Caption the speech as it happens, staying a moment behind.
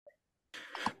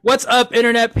What's up,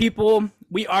 internet people?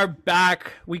 We are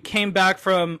back. We came back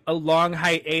from a long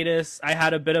hiatus. I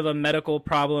had a bit of a medical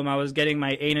problem. I was getting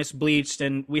my anus bleached,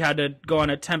 and we had to go on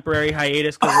a temporary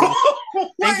hiatus.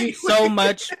 Thank you so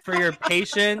much for your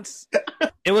patience.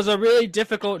 It was a really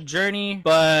difficult journey,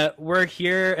 but we're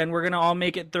here and we're gonna all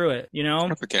make it through it. You know,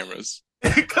 Cut the cameras.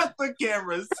 Cut the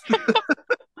cameras.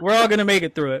 we're all gonna make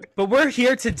it through it. But we're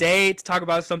here today to talk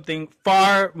about something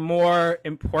far more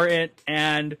important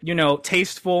and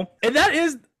tasteful, and that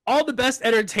is all the best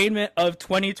entertainment of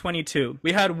 2022.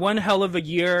 We had one hell of a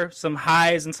year, some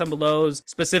highs and some lows,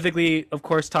 specifically, of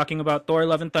course, talking about Thor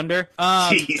Love and Thunder.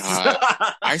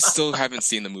 I still haven't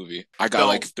seen the movie. I got No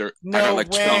I got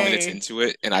like 20 way. minutes into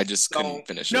it and I just couldn't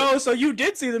finish it. No, so you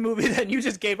did see the movie, then you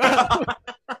just gave up.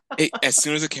 As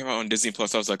soon as it came out on Disney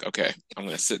Plus, I was like, okay, I'm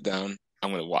gonna sit down, I'm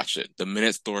gonna watch it. The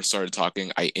minute Thor started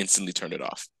talking, I instantly turned it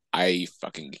off. I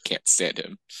fucking can't stand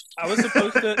him. I was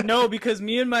supposed to no, because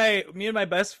me and my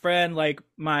best friend, like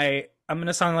I'm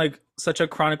gonna sound like such a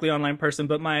chronically online person,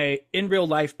 but my in real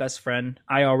life best friend,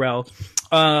 IRL,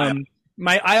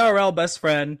 my IRL best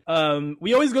friend,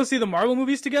 we always go see the Marvel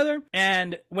movies together.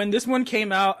 And when this one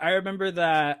came out, I remember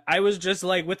that I was just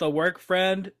like with a work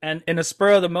friend, and in a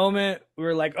spur of the moment, we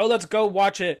were like, oh, let's go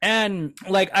watch it. And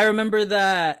like, I remember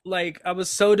that like I was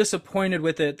so disappointed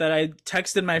with it that I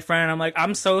texted my friend. I'm like,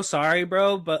 I'm so sorry,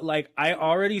 bro, but like I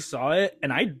already saw it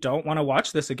and I don't want to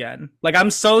watch this again. Like, I'm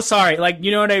so sorry. Like,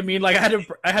 you know what I mean? Like,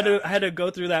 I had to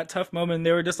go through that tough moment. And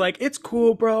they were just like, it's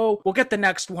cool, bro. We'll get the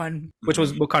next one, which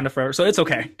was Wakanda Forever. So it's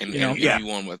okay. And, you know? and Yeah. we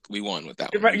won with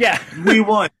that one. Right, yeah. We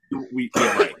won.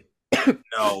 Yeah, right.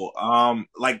 No,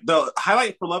 like the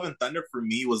highlight for Love and Thunder for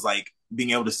me was like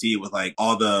being able to see it with like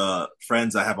all the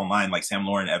friends I have online, like Sam,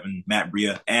 Lauren, Evan, Matt,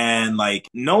 Bria, and like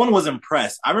no one was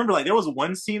impressed. I remember like there was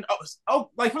one scene,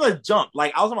 like from the jump,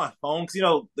 like I was on my phone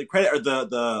because the credit or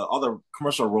the all the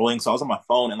commercial rolling, so I was on my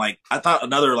phone and like I thought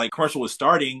another like commercial was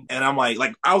starting, and I'm like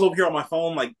I was over here on my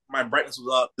phone, like my brightness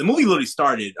was up. The movie literally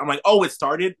started. I'm like, oh, it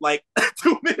started like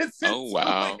 2 minutes. Oh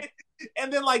wow.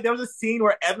 And then, like, there was a scene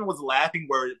where Evan was laughing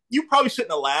where you probably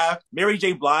shouldn't have laughed. Mary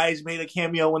J. Blige made a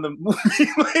cameo in the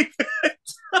movie.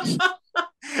 Like,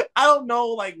 I don't know,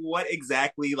 like, what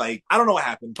exactly, like, I don't know what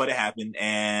happened, but it happened.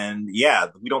 And yeah,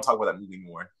 we don't talk about that movie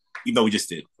anymore, even though we just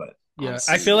did. But Yeah,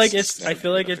 Honestly, I feel like this is I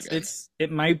feel like never again.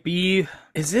 it might be,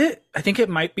 is it? I think it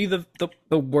might be the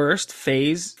worst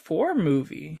Phase 4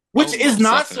 movie. which Oh, is most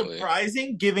not definitely.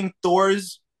 surprising, given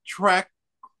Thor's track.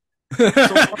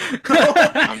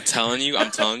 I'm telling you.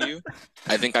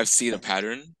 I think I've seen a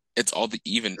pattern. It's all the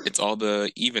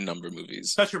even number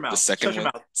movies. Shut your mouth. The second Shut your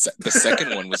one, mouth. the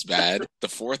second one was bad. The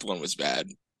fourth one was bad.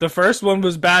 The first one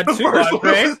was bad The too, first one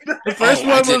Andre. was- The first Oh, I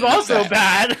one was didn't know also that.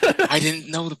 bad. I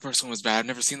didn't know the first one was bad. I've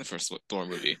never seen the first Thor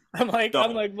movie. I'm like, No.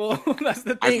 well, that's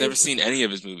the I've thing. never seen any of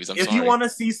his movies. I'm If sorry. you want to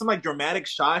see some like dramatic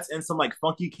shots and some like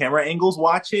funky camera angles,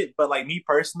 watch it. But like me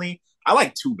personally, I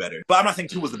like two better. But I'm not saying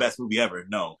two was the best movie ever.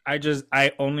 No.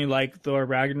 I only like Thor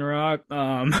Ragnarok.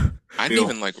 I didn't Feel-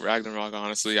 even like Ragnarok,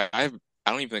 honestly. I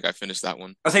don't even think I finished that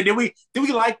one. I say, did we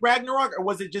like Ragnarok or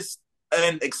was it just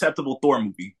an acceptable Thor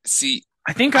movie? See,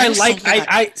 I think I I just like don't think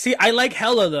I see I like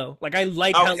Hella though. Like I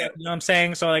like Okay. Hella, you know what I'm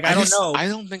saying? So like I don't know. I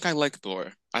don't think I like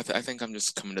Thor. I think I'm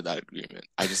just coming to that agreement.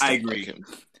 I just I don't agree. like him.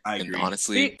 I And agree.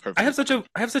 honestly, See, perfect. I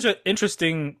have such an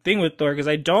interesting thing with Thor because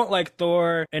I don't like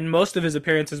Thor in most of his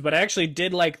appearances, but I actually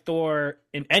did like Thor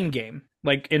in Endgame,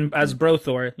 like in as Bro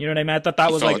Thor. You know what I mean? I thought that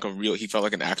He was felt like like he felt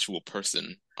like an actual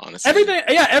person, honestly. everything.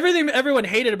 Yeah, everything everyone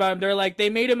hated about him. They're like they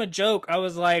made him a joke. I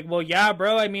was like, well, yeah,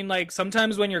 bro. I mean, like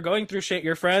sometimes when you're going through shit,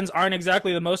 your friends aren't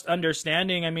exactly the most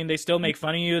understanding. I mean, they still make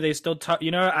fun of you. They still talk.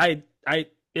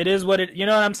 It is what it. You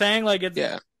know what I'm saying? Like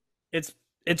Yeah.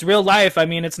 it's real life. I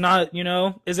mean, it's not,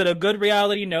 is it a good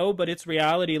reality? No, but it's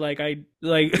reality. Like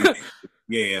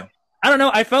Yeah. I don't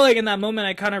know. I felt like in that moment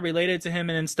I kind of related to him,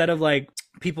 and instead of like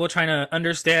people trying to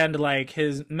understand like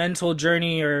his mental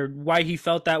journey or why he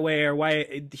felt that way or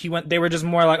why he went, they were just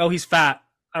more like, oh, he's fat.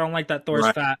 I don't like that Thor's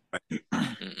Right. fat.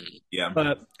 Mm-mm. Yeah.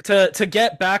 But to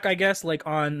get back, I guess, like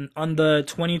on the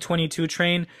 2022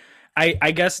 train,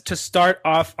 I guess to start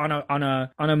off on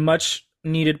a much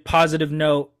needed positive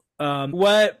note.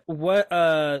 What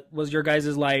was your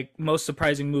guys' like most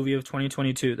surprising movie of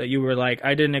 2022 that you were like,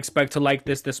 I didn't expect to like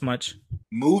this much?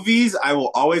 Movies, I will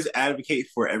always advocate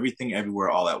for Everything Everywhere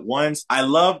All at Once. I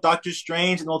love Doctor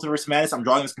Strange and Multiverse of Madness. I'm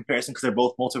drawing this comparison because they're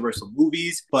both multiversal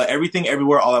movies, but Everything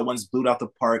Everywhere All at Once blew it out the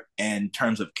park in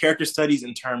terms of character studies,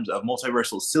 in terms of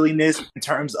multiversal silliness, in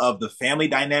terms of the family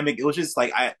dynamic. It was just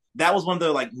like that was one of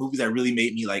the like movies that really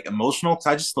made me like emotional because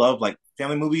I just love like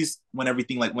family movies when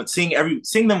everything like when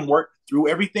seeing them work through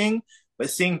everything. but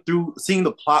seeing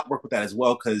the plot work with that as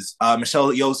well, because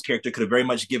Michelle Yeoh's character could have very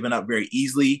much given up very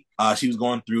easily. She was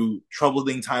going through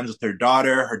troubling times with her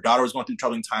daughter. Her daughter was going through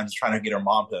troubling times trying to get her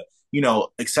mom to,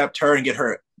 accept her and get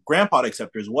her grandpa to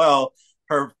accept her as well.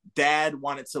 Her dad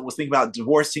was thinking about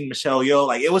divorcing Michelle Yeoh.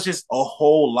 Like, it was just a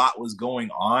whole lot was going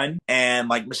on, and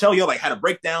like Michelle Yeoh like had a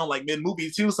breakdown like mid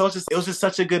movie too. So it was just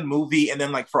such a good movie. And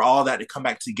then like for all that to come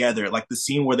back together, like the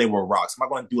scene where they were rocks. I'm not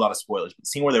going to do a lot of spoilers, but the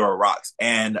scene where they were rocks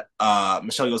and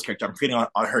Michelle Yeoh's character, I'm forgetting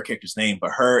on her character's name,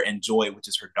 but her and Joy, which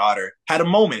is her daughter, had a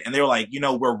moment, and they were like,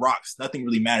 we're rocks. Nothing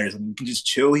really matters, and we can just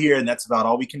chill here, and that's about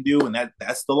all we can do, and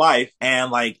that's the life.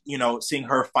 And like seeing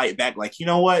her fight back, like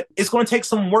what, it's going to take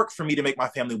some work for me to make my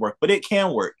family work, but it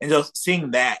can work. And just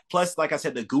seeing that, plus like I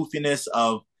said, the goofiness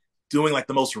of doing like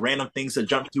the most random things to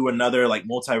jump through another like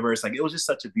multiverse, like it was just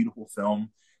such a beautiful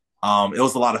film. It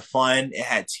was a lot of fun. It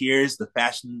had tears. The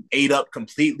fashion ate up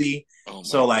completely. Oh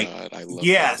so my like God, I love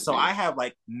yeah, that so movie. I have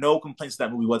like no complaints to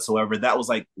that movie whatsoever. That was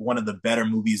like one of the better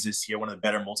movies this year, one of the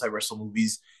better multiversal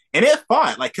movies. And it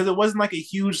fought like, because it wasn't like a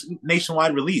huge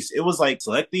nationwide release. It was like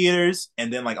select theaters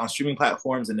and then like on streaming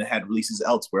platforms, and it had releases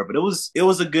elsewhere. But I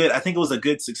think it was a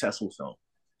good successful film.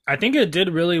 I think it did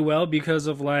really well because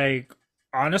of like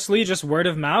honestly just word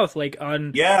of mouth. Like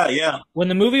Yeah. when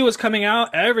the movie was coming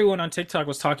out, everyone on TikTok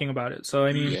was talking about it. So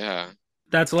I mean, Yeah,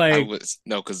 that's like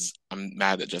because I'm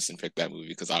mad that Justin picked that movie,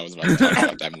 because I was about to talk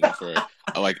about that movie for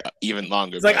like even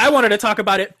longer. it's like I wanted to talk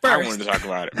about it I first. wanted to talk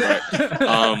about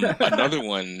it. But another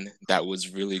one that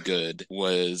was really good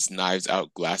was Knives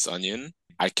Out Glass Onion.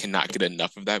 I cannot get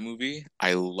enough of that movie.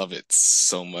 I love it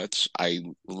so much. I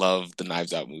love the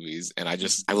Knives Out movies, and I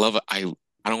love it.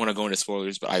 I don't want to go into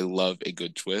spoilers, but I love a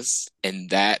good twist. And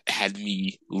that had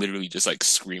me literally just like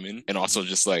screaming. And also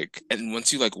just like, and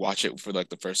once you like watch it for like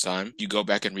the first time, you go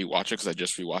back and rewatch it, because I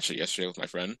just rewatched it yesterday with my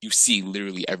friend. You see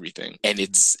literally everything. And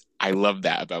I love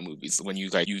that about movies. When you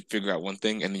figure out one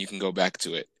thing and then you can go back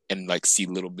to it and like see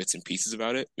little bits and pieces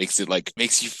about it. Makes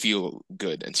you feel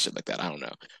good and shit like that. I don't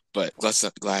know. But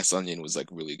Glass Onion was like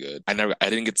really good. I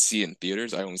didn't get to see it in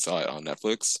theaters. I only saw it on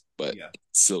Netflix, but Yeah.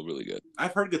 still really good.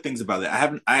 I've heard good things about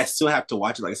it. I still have to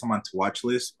watch it. Like, it's on my to watch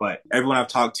list, but everyone I've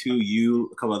talked to,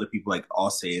 a couple other people, like all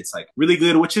say it's like really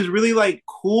good, which is really like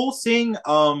cool seeing,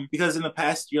 because in the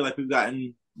past year, like we've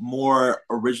gotten more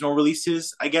original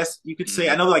releases, I guess you could say.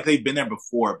 I know like they've been there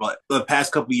before, but the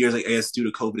past couple of years, like I guess due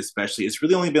to COVID especially, it's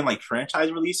really only been like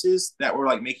franchise releases that were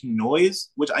like making noise,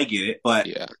 which I get it. But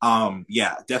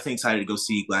yeah, definitely excited to go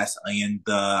see Glass Onion.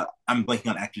 I'm blanking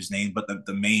on actor's name, but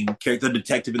the main character, the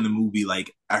detective in the movie,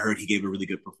 like I heard he gave a really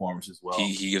good performance as well.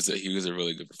 He gives a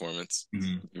really good performance.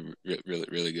 Mm-hmm. Really,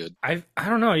 really good. I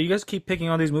don't know. You guys keep picking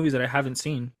all these movies that I haven't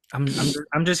seen. I'm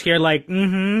just here like,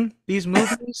 these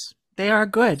movies, they are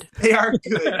good. They are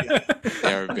good. Yeah.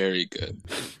 They are very good.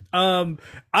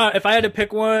 If I had to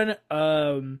pick one,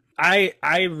 I'm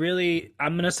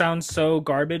gonna sound so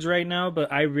garbage right now,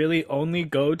 but I really only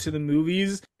go to the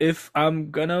movies if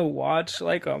I'm gonna watch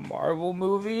like a Marvel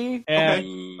movie.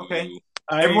 And okay.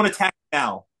 Everyone attack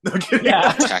now.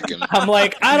 Yeah. Attack him. I'm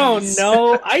like, I don't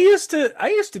know. I used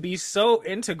to be so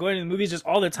into going to the movies just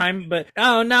all the time, but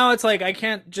now it's like I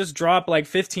can't just drop like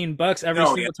 $15 every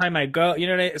single time I go. You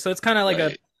know what I mean? So it's kind of like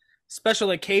a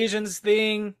special occasions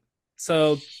thing.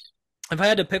 So if I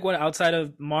had to pick one outside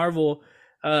of Marvel,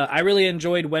 I really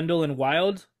enjoyed Wendell and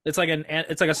Wild. It's like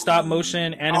a stop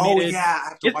motion animated. Oh yeah, I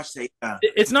have to watch that. Yeah.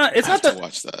 It's not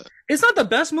watch that. It's not the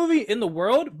best movie in the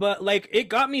world, but like it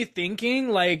got me thinking,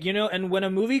 like, and when a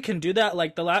movie can do that,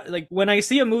 like like when I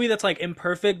see a movie that's like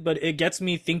imperfect, but it gets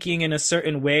me thinking in a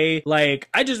certain way, like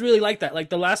I just really like that.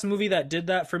 Like the last movie that did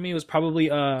that for me was probably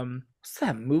what's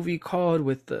that movie called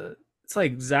with it's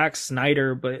like Zack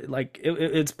Snyder, but like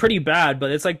it's pretty bad,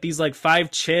 but it's like these like 5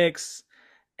 chicks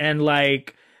and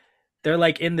like they're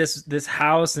like in this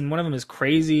house and one of them is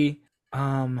crazy.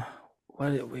 I'm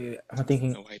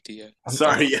thinking. No idea.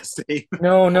 Sorry, yes.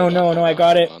 No, I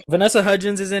got it. Vanessa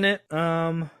Hudgens is in it. So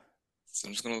I'm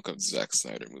just gonna look up Zack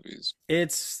Snyder movies.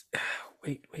 It's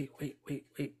wait.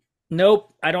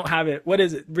 Nope, I don't have it. What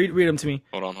is it? Read them to me.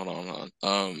 Hold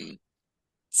on.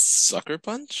 Sucker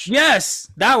Punch?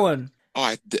 Yes, that one.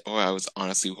 I was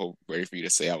honestly ready for you to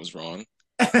say I was wrong.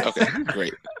 Okay,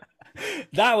 great.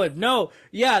 That one. No,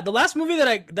 yeah, the last movie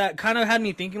that kind of had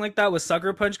me thinking like that was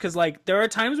Sucker Punch, because like there are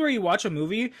times where you watch a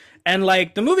movie and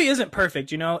like the movie isn't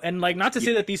perfect, and like not to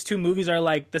say that these two movies are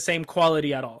like the same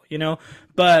quality at all,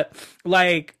 but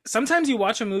like sometimes you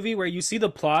watch a movie where you see the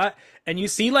plot and you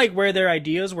see like where their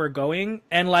ideas were going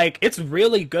and like it's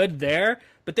really good there,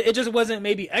 but it just wasn't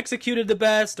maybe executed the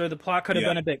best, or the plot could have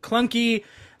been a bit clunky.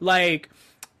 Like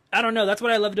I don't know. That's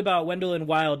what I loved about Wendell and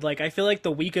Wild. Like, I feel like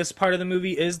the weakest part of the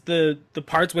movie is the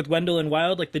parts with Wendell and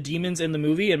Wild, like the demons in the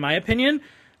movie, in my opinion.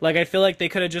 Like, I feel like they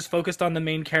could have just focused on the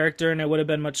main character and it would have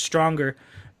been much stronger.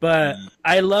 But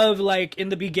I love, like, in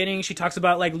the beginning, she talks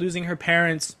about like losing her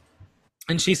parents,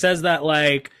 and she says that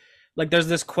like there's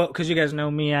this quote, because you guys know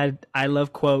me, I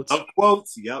love quotes. Of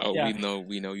quotes, yep. Oh, Yeah.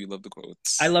 we know you love the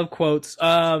quotes. I love quotes.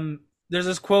 There's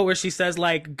this quote where she says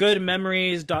like good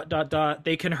memories dot dot dot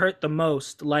they can hurt the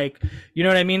most. Like, you know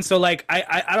what I mean? So like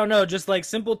I don't know, just like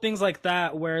simple things like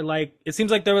that where like it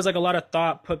seems like there was like a lot of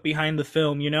thought put behind the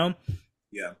film, you know?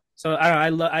 Yeah. So I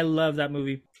don't know, I love that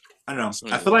movie. I don't know.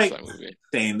 Somebody I feel loves like that movie.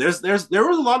 same. There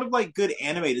was a lot of like good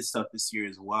animated stuff this year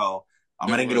as well. I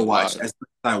There didn't get were to a watch lot. as much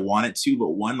as I wanted to, but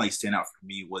one like stand out for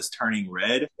me was Turning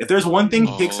Red. If there's one thing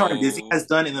Pixar and Disney Oh, has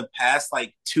done in the past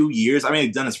like 2 years, I mean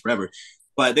they've done this forever,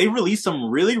 but they released some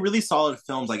really really solid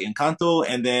films like Encanto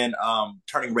and then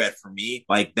Turning Red for me.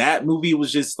 Like that movie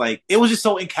was just like it was just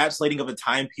so encapsulating of a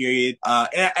time period.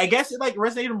 And I guess it like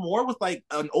resonated more with like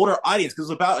an older audience because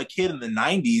it was about a kid in the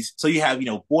 90s. So you have,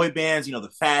 boy bands, the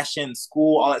fashion,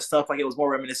 school, all that stuff. Like it was more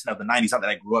reminiscent of the 90s. Not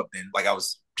that I grew up in, like I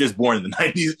was just born in the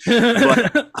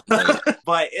 90s. right.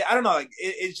 But I don't know, like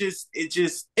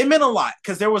it meant a lot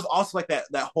because there was also like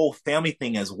that whole family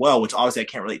thing as well, which obviously I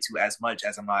can't relate to as much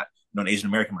as I'm not an Asian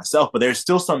American myself, but there's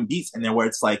still some beats in there where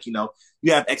it's like, you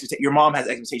have your mom has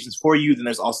expectations for you, then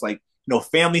there's also like,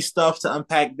 family stuff to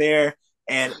unpack there.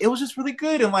 And it was just really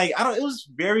good. And like, I don't, it was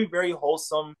very, very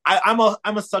wholesome. I'm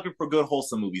a sucker for good,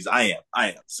 wholesome movies. I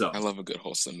am. So I love a good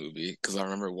wholesome movie because I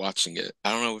remember watching it.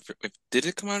 I don't know if did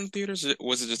it come out in theaters or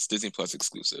was it just Disney Plus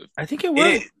exclusive? I think it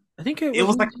was. it, I think it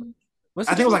was like, was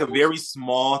I it think it was like a Disney very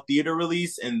small theater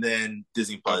release and then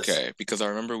Disney Plus. Okay, because I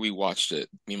remember we watched it.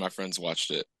 Me and my friends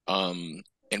watched it. And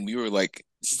we were like,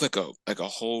 this is like a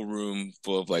whole room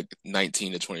full of like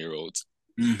 19 to 20-year-olds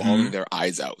bawling Mm-hmm. their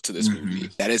eyes out to this Mm-hmm. movie.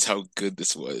 That is how good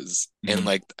this was. And Mm-hmm.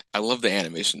 like I love the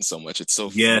animation so much. It's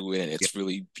so Yeah. fluid and it's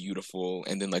really beautiful.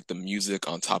 And then like the music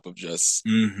on top of just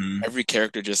Mm-hmm. every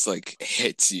character just like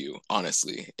hits you,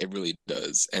 honestly. It really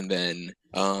does. And then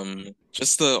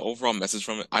just the overall message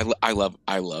from it. I love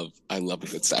a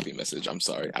good sappy message. I'm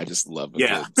sorry. I just love a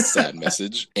Yeah. good sad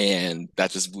message. And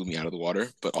that just blew me out of the water.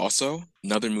 But also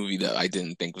another movie that I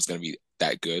didn't think was gonna be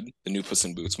that good, the new Puss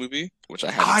in Boots movie, which I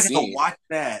haven't I gotta seen. watch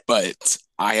that. But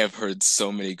I have heard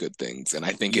so many good things, and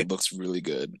I think Yeah. it looks really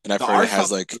good. And I've The heard it art has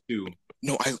style like too.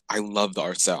 no, I love the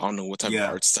art style. I don't know what type of Yeah.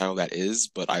 art style that is,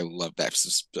 but I love that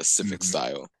specific Mhm.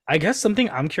 style. I guess something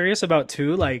I'm curious about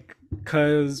too, like,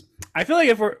 cause I feel like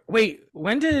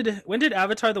when did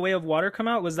Avatar: The Way of Water come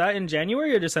out? Was that in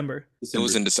January or December? It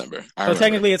was in December. I So remember.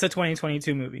 technically, it's a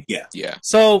 2022 movie. Yeah. Yeah.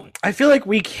 So I feel like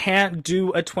we can't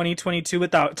do a 2022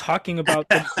 without talking about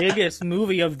the biggest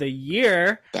movie of the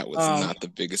year. That was not the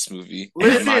biggest movie.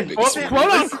 Listen, My biggest okay, movie.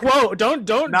 Quote unquote. Don't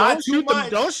Not too shoot the much.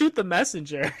 don't shoot the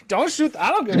messenger. Don't shoot.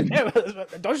 I don't give a damn.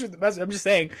 Don't shoot the messenger. I'm just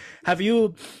saying. Have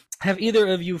either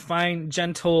of you find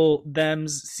Gentle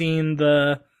Them's seen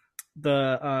the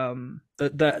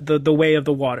Way of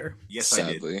the Water? Yes, I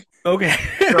did. Sadly, Okay.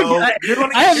 So you're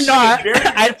gonna I have not. Very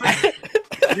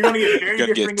you're gonna get very you're gonna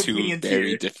get different two opinions very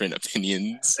here. different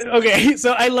opinions. Okay,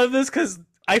 so I love this because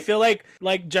I feel like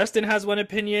Justin has one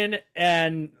opinion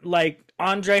and like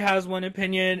Andre has one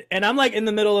opinion, and I'm like in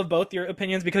the middle of both your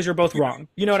opinions because you're both wrong.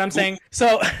 You know what I'm saying?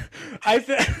 So I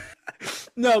feel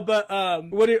no, but I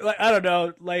don't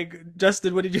know. Like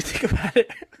Justin, what did you think about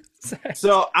it?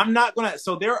 So I'm not gonna.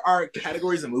 So there are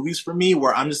categories of movies for me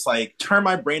where I'm just like turn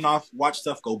my brain off, watch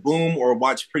stuff go boom, or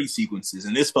watch pretty sequences.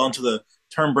 And this fell into the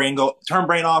turn brain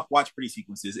off, watch pretty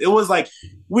sequences. It was like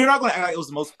we're not gonna act like it was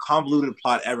the most convoluted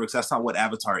plot ever because that's not what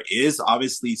Avatar is.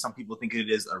 Obviously, some people think it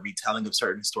is a retelling of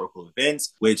certain historical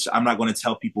events, which I'm not going to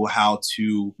tell people how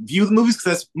to view the movies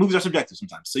because movies are subjective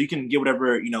sometimes. So you can get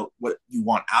whatever what you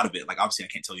want out of it. Like obviously, I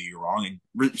can't tell you you're wrong, and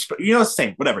it's the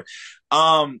same, whatever.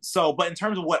 But in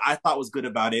terms of what I thought was good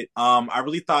about it, I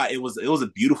really thought it was a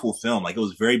beautiful film. Like it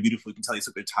was very beautiful. You can tell they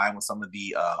took their time with some of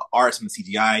the art, some of the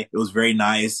CGI. It was very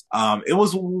nice. It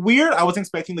was weird. I wasn't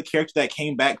expecting the character that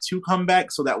came back to come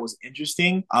back, so that was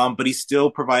interesting. But he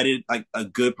still provided like a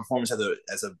good performance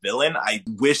as a villain. I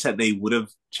wish that they would have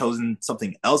chosen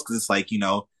something else because it's like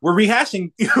we're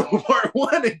rehashing part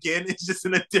one again. It's just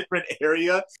in a different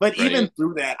area. But Right. even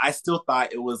through that, I still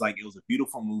thought it was a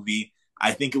beautiful movie.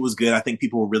 I think it was good. I think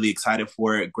people were really excited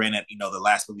for it. Granted, the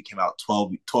last movie came out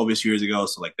 12-ish years ago,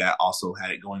 so like that also had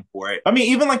it going for it. I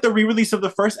mean, even like the re-release of the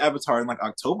first Avatar in like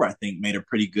October, I think made a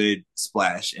pretty good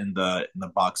splash in the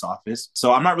box office.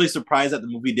 So I'm not really surprised that the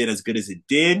movie did as good as it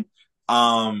did.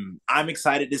 I'm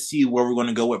excited to see where we're going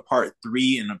to go with part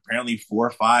three and apparently four,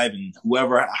 five, and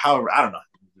however, I don't know.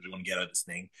 We're going to get out of this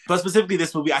thing, but specifically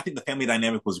this movie, I think the family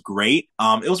dynamic was great.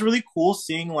 It was really cool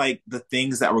seeing like the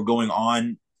things that were going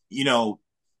on. You know,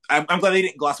 I'm glad they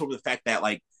didn't gloss over the fact that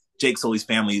like Jake Sully's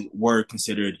family were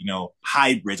considered,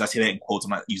 hybrids. I say that in quotes. I'm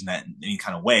not using that in any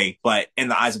kind of way, but in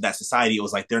the eyes of that society, it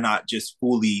was like they're not just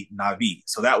fully Na'vi.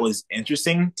 So that was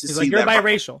interesting to He's see. like, you're that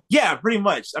biracial. Yeah, pretty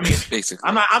much. I mean, Basically.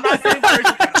 I'm not saying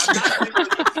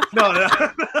biracial. No.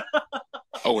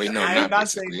 Oh wait, no, I am not not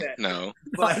saying basically. that. No.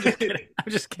 I'm just kidding.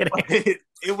 I'm just kidding.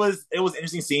 It was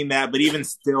interesting seeing that, but even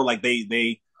still, like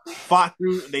they fought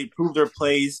through, they proved their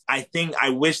plays. I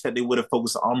wish that they would have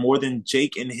focused on more than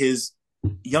Jake and his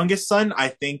youngest son. I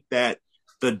think that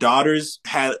the daughters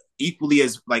had equally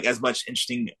as much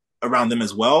interesting around them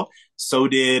as well. So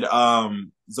did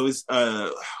Zoe's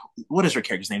what is her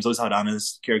character's name? Zoe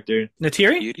Saldana's character.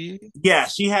 Natiri? Yeah,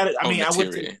 she had I Natiri. I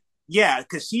would say, yeah,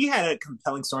 because she had a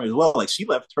compelling story as well. Like she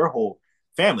left her whole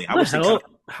family.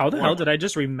 How the hell did I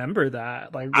just remember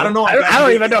that? Like, I don't know. I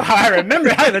don't even know how I remember.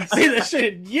 I haven't seen this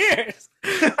shit in years.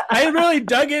 I really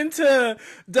dug into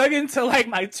like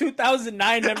my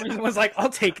 2009 memories and was like, I'll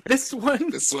take this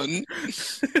one. This one.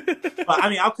 But,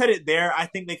 I'll cut it there. I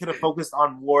think they could have focused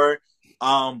on more.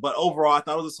 But overall, I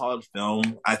thought it was a solid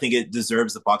film. I think it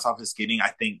deserves the box office getting.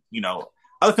 I think,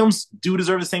 other films do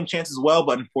deserve the same chance as well.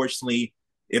 But unfortunately,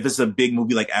 if it's a big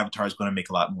movie like Avatar, it's going to make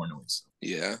a lot more noise.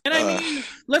 Yeah. And I mean,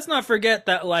 let's not forget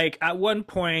that, like, at one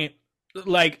point,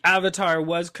 like, Avatar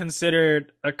was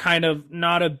considered a kind of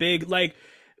not a big, like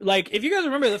if you guys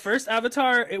remember the first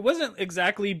Avatar, it wasn't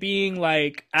exactly being,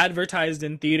 like, advertised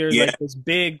in theaters like this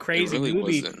big, crazy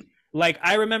movie. Wasn't. Like,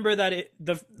 I remember that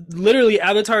literally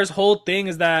Avatar's whole thing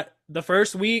is that the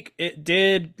first week it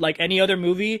did like any other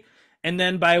movie, and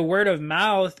then by word of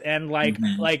mouth and like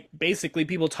basically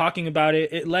people talking about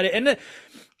it, it let it. And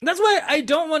that's why I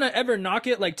don't want to ever knock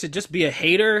it, like, to just be a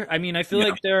hater. I mean, I feel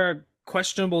like there are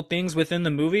questionable things within the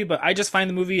movie, but I just find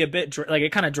the movie a bit like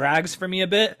it kind of drags for me a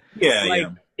bit. Yeah, like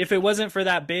if it wasn't for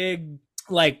that big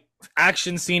like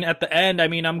action scene at the end, I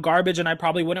mean, I'm garbage and I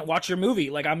probably wouldn't watch your movie.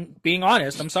 Like, I'm being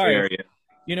honest. I'm sorry.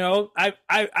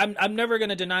 I'm never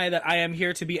gonna deny that I am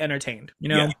here to be entertained.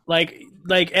 Like,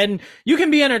 and you can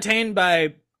be entertained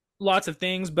by lots of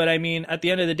things, but I mean, at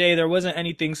the end of the day, there wasn't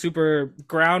anything super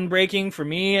groundbreaking for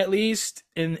me, at least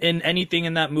in anything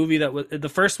in that movie that was the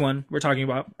first one we're talking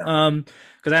about.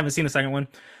 Because I haven't seen the second one.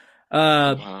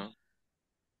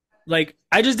 Like,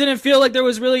 I just didn't feel like there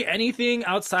was really anything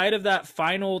outside of that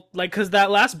final, like, because that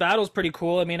last battle is pretty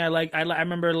cool. I mean, I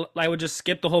remember I would just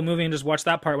skip the whole movie and just watch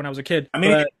that part when I was a kid. I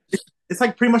mean, it's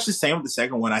like pretty much the same with the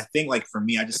second one. I think, like, for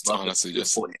me, I just love honestly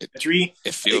just imagery.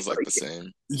 It feels like the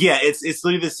same. Yeah, it's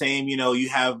literally the same. You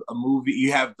have a movie,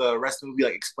 you have the rest of the movie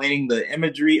like explaining the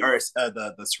imagery or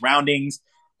the surroundings.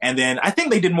 And then I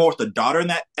think they did more with the daughter in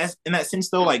that sense,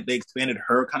 though. Like, they expanded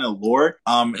her kind of lore.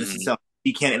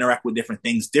 He can't interact with different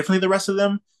things differently than the rest of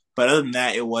them. But other than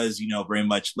that, it was, very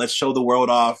much let's show the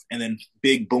world off, and then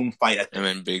big boom fight. And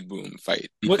then big boom fight.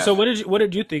 So what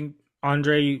did you think,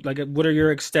 Andre? Like, what are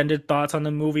your extended thoughts on the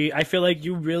movie? I feel like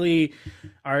you really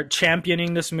are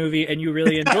championing this movie, and you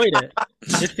really enjoyed it.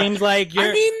 It seems like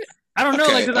you're. I don't know,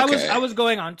 okay, like, because I was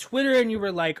going on Twitter and you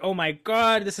were like, "Oh my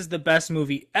god, this is the best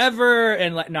movie ever,"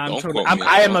 and like, no,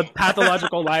 I am a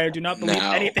pathological liar. Do not believe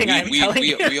anything I'm telling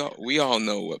you. We all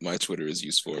know what my Twitter is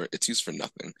used for. It's used for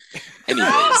nothing.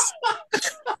 Anyways,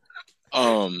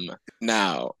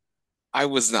 now I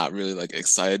was not really like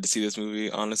excited to see this movie.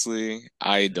 Honestly,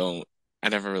 I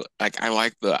never like. I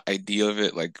like the idea of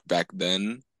it like back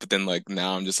then. But then, like,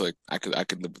 now I'm just like, I could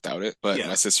live without it. But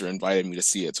my sister invited me to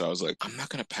see it, so I was like, I'm not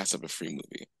gonna pass up a free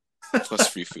movie plus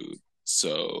free food.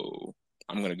 So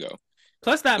I'm gonna go.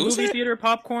 Plus that movie theater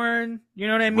popcorn. You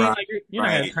know what I mean? Right, like, you're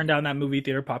not gonna turn down that movie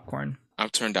theater popcorn. I'll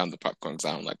turn down the popcorn because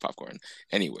I don't like popcorn.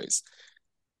 Anyways.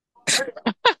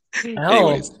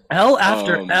 L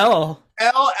after L.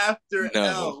 L after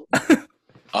L.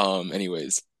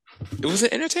 Anyways. It was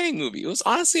an entertaining movie. It was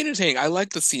honestly entertaining. I like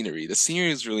the scenery. The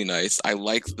scenery is really nice. I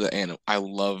like I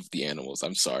love the animals.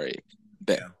 I'm sorry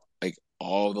that like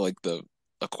all the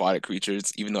aquatic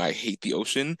creatures. Even though I hate the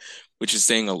ocean, which is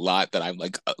saying a lot that I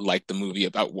like the movie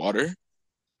about water.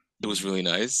 It was really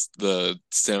nice. The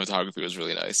cinematography was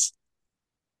really nice.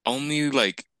 Only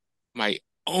like my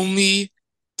only.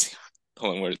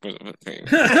 Hold on, where's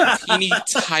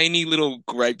tiny little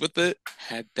gripe with it?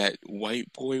 Had that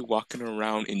white boy walking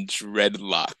around in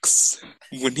dreadlocks.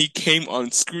 When he came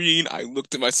on screen, I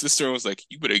looked at my sister and was like,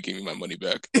 "You better give me my money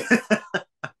back."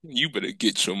 You better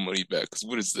get your money back. 'Cause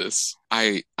what is this?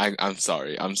 I'm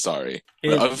sorry. I'm sorry.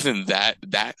 But It- other than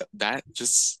that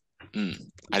just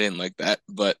I didn't like that.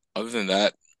 But other than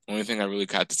that, only thing I really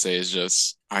got to say is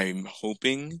just I'm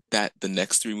hoping that the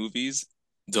next three movies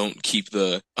don't keep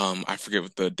the I forget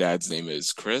what the dad's name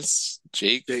is. Chris?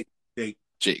 Jake? Jake.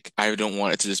 Jake. I don't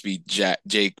want it to just be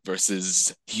Jake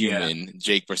versus Yeah. human,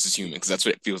 Jake versus human, because that's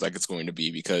what it feels like it's going to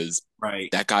be. Because Right.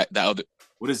 that other.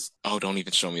 What is? Oh, don't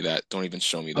even show me that. Don't even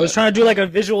show me that. I was trying to do like a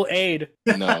visual aid.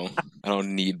 No, I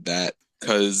don't need that.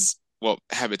 Because, well,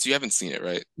 Habits, you haven't seen it,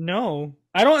 right? No,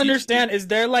 I don't understand. Is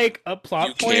there like a Do you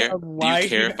plot point care? of Do why?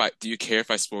 you care if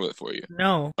I spoil it for you?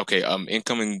 No. Okay,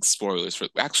 incoming spoilers for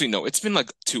actually no, it's been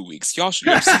like 2 weeks. Y'all should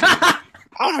have seen it.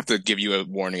 I don't have to give you a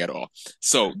warning at all.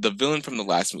 So the villain from the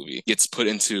last movie gets put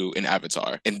into an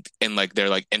avatar and like they're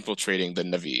like infiltrating the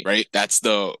Na'vi, right?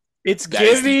 It's That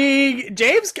is giving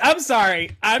James. I'm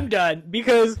sorry. I'm done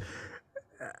because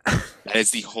that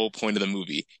is the whole point of the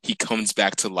movie. He comes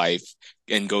back to life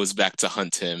and goes back to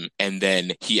hunt him, and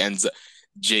then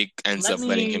Jake ends Let up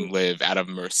letting me- him live out of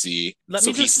mercy. let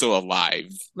So me he's just- still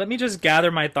alive. let me just gather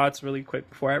my thoughts really quick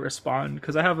before I respond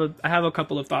because I have a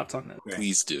couple of thoughts on this. Okay.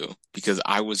 Please do. Because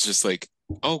I was just like,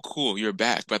 oh cool, you're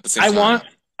back. But at the same time,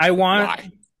 I want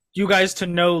why? you guys to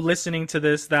know listening to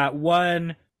this that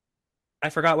one, I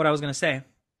forgot what I was gonna say.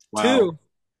 Wow.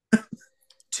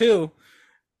 Two,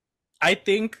 I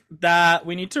think that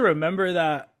we need to remember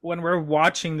that when we're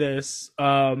watching this,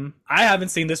 I haven't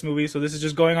seen this movie, so this is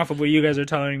just going off of what you guys are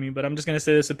telling me, but I'm just going to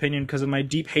say this opinion because of my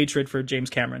deep hatred for James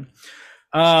Cameron.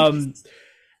 I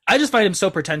just find him so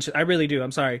pretentious. I really do.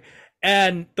 I'm sorry.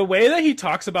 And the way that he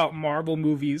talks about Marvel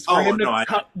movies, for him to I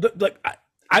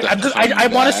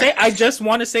want to say, I just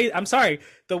want to say, I'm sorry.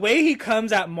 The way he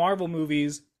comes at Marvel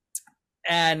movies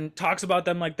and talks about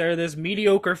them like they're this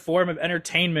mediocre form of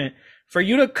entertainment, for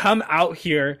you to come out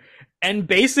here and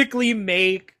basically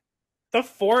make the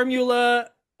formula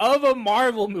of a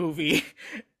Marvel movie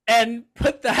and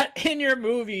put that in your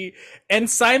movie and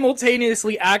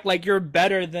simultaneously act like you're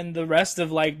better than the rest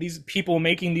of like these people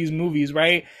making these movies,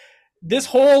 right? This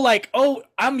whole like, oh,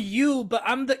 I'm you, but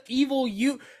I'm the evil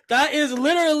you. That is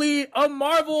literally a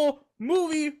Marvel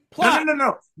movie plot.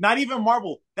 No. Not even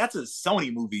Marvel. That's a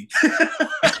Sony movie.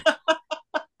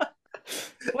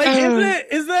 Like,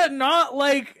 is that not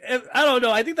like, I don't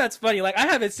know. I think that's funny. Like, I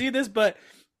haven't seen this, but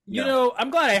you know,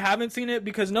 I'm glad I haven't seen it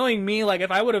because knowing me, like,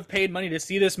 if I would have paid money to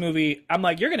see this movie, I'm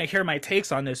like, you're gonna hear my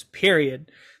takes on this.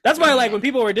 Period. That's why, like, when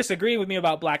people were disagreeing with me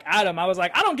about Black Adam, I was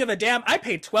like, I don't give a damn. I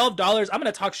paid $12. I'm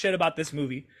gonna talk shit about this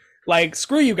movie. Like,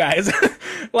 screw you guys.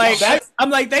 Like, I'm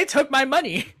like, they took my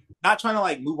money. Not trying to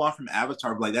like move on from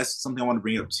Avatar, but like that's something I want to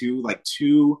bring up too. Like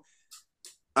two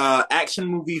action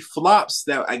movie flops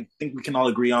that I think we can all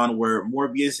agree on were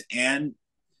Morbius and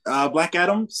Black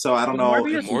Adam. So I don't know.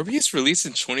 Morbius released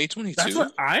in 2022. That's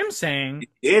what I'm saying.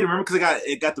 It did, remember, because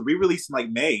it got the re-release in like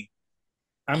May.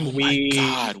 Oh my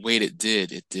God! Wait, it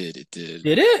did. It did.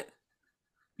 Did it?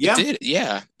 Yeah, it did.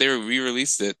 Yeah, they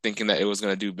re-released it thinking that it was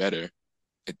gonna do better.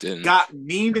 It didn't. Got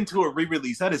memed into a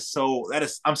re-release. That is.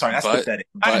 I'm sorry. That's pathetic.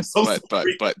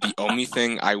 But the only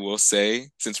thing I will say,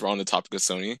 since we're on the topic of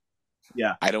Sony,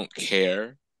 yeah, I don't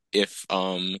care if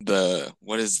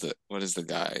what is the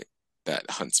guy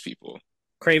that hunts people?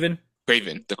 Craven,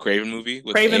 the Craven movie.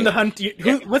 With Craven the Hunt.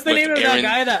 What's the name of that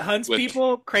guy that hunts with,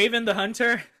 people? Craven the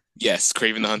Hunter. Yes,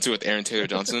 Craven the Hunter with Aaron Taylor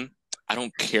Johnson. I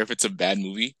don't care if it's a bad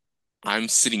movie. I'm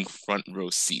sitting front row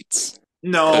seats.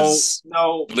 No.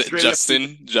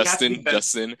 Justin,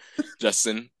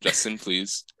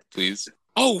 please.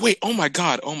 Oh wait! Oh my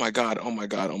God!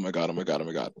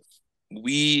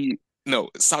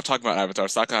 Stop talking about Avatar.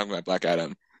 Stop talking about Black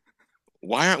Adam.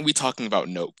 Why aren't we talking about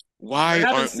Nope? Why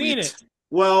aren't we?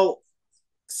 Well,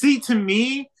 see, to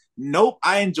me, Nope.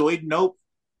 I enjoyed Nope,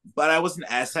 but I wasn't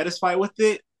as satisfied with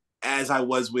it as I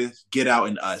was with Get Out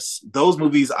and Us. Those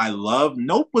movies I love.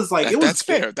 Nope was like that's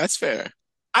fair. That's fair.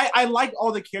 I liked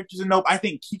all the characters in Nope. I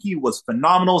think Kiki was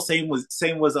phenomenal. Same was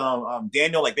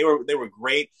Daniel. Like they were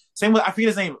great. Same with, I forget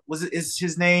his name. Is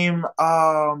his name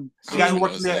the guy who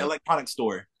worked in the electronics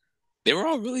store? They were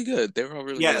all really good.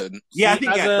 Good. Yeah, I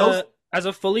think as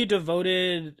a fully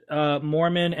devoted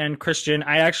Mormon and Christian,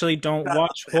 I actually don't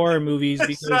watch horror movies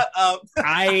because Shut up.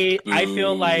 I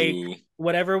feel like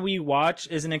whatever we watch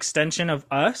is an extension of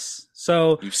us.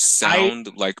 So you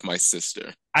sound like my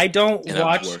sister. I don't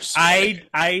watch.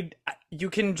 You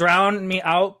can drown me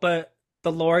out, but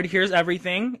the Lord hears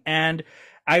everything, and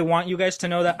I want you guys to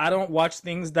know that I don't watch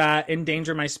things that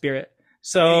endanger my spirit.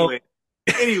 So,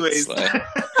 anyways.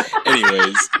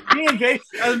 me and Jay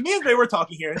were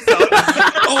talking here. So.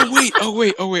 Oh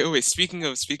wait. Speaking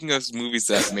of movies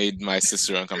that made my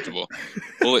sister uncomfortable,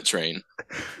 Bullet Train.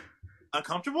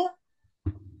 Uncomfortable?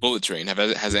 Bullet Train.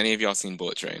 Has any of y'all seen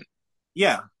Bullet Train?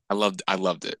 Yeah. I loved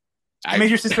it. It made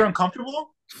your sister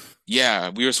uncomfortable? Yeah,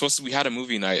 we had a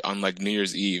movie night on like New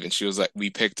Year's Eve, and she was like, we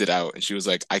picked it out, and she was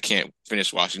like, I can't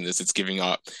finish watching this. It's giving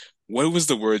up. What was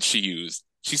the word she used?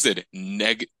 She said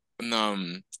negative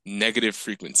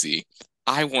frequency.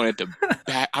 I wanted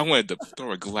to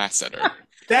throw a glass at her.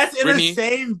 That's in the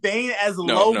same vein as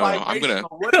low vibration. I'm gonna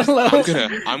look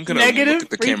at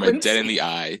the camera dead in the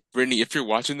eye. Brittany, if you're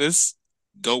watching this,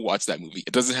 go watch that movie.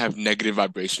 It doesn't have negative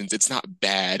vibrations. It's not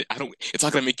bad. It's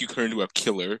not gonna make you turn into a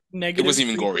killer. It wasn't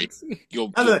even gory. You'll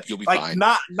be fine.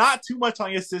 Not too much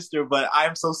on your sister, but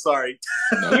I'm so sorry.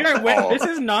 No, this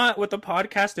is not what the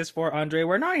podcast is for, Andre.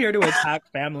 We're not here to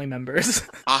attack family members.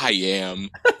 I am.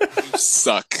 You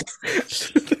suck.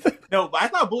 No, but I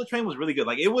thought Bullet Train was really good.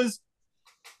 Like it was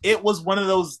one of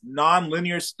those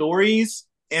non-linear stories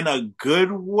in a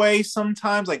good way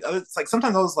sometimes. It's like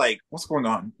sometimes I was like, what's going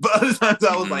on? But other times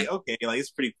I was like, okay, like it's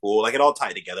pretty cool. Like it all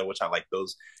tied together, which I like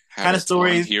those kind of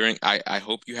stories. I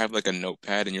hope you have like a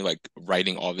notepad and you're like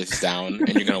writing all this down and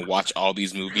you're gonna watch all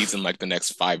these movies in like the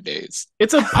next 5 days.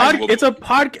 It's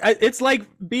it's like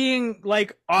being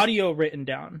like audio written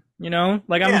down, you know?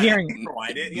 Like I'm hearing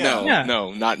it.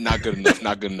 No, not good enough.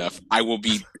 Not good enough. I will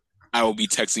be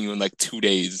texting you in like 2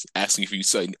 days asking if you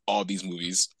saw all these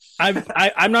movies. I'm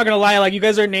not gonna lie, like you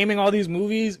guys are naming all these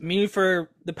movies. Me,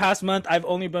 for the past month, I've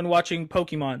only been watching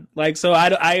Pokemon. Like, so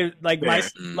I like my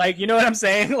like, you know what I'm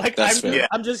saying? Like,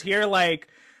 I'm just here like,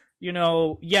 you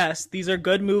know, yes, these are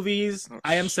good movies.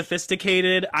 I am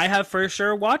sophisticated. I have for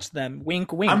sure watched them.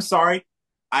 Wink, wink. I'm sorry,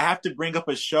 I have to bring up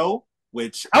a show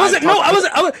which I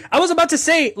was about to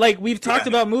say, like, we've talked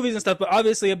about movies and stuff, but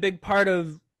obviously a big part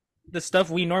of the stuff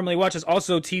we normally watch is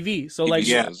also TV. So like,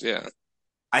 shows,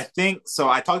 I think so.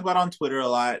 I talked about it on Twitter a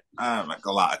lot,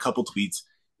 a couple tweets,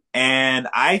 and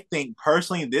I think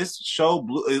personally this show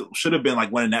it should have been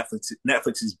like one of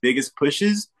Netflix's biggest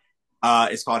pushes.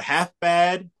 It's called Half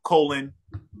Bad: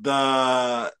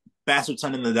 The Bastard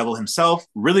Son and the Devil Himself.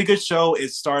 Really good show. It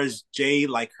stars Jay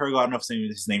Hergo. I don't know if I'm saying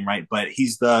his name right, but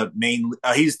he's the main.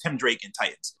 He's Tim Drake in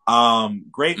Titans.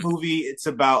 Great movie. It's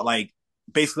about like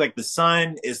basically like the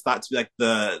son is thought to be like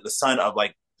the son of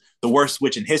like the worst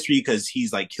witch in history because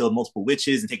he's like killed multiple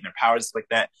witches and taken their powers, stuff like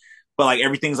that. But like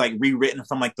everything's like rewritten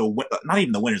from like not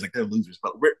even the winners, like they're losers,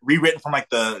 but rewritten from like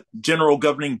the general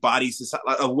governing bodies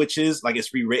of witches. Like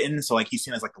it's rewritten, so like he's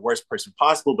seen as like the worst person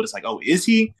possible. But it's like, oh, is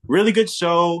he? Really good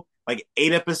show. Like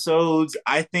 8 episodes.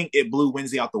 I think it blew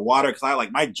Wednesday out the water because I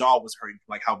like my jaw was hurting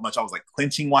from like how much I was like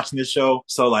clenching watching this show.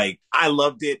 So like I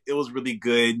loved it. It was really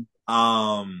good.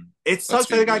 It sucks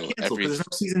that it got canceled because there's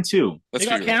no season 2. It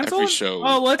got canceled?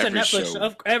 Oh, well, it's a Netflix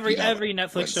show. Every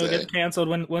Netflix show gets canceled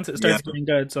once it starts getting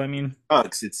good. So I mean,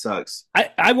 it sucks.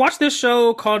 I watched this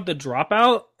show called The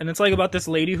Dropout, and it's like about this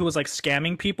lady who was like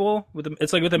scamming people with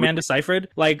Amanda Seyfried.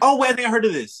 Like, oh wait, I think I heard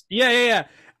of this. Yeah.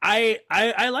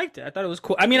 I liked it. I thought it was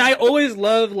cool. I mean, I always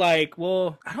love like,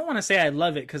 well, I don't want to say I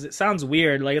love it because it sounds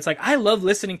weird. Like, it's like I love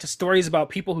listening to stories about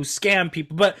people who scam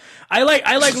people, but I like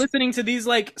listening to these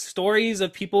like stories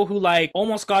of people who like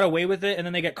almost got away with it and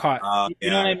then they get caught.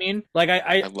 You know what I mean? Like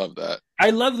I love that.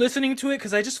 I love listening to it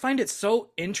because I just find it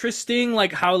so interesting.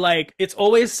 Like how like it's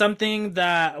always something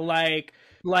that like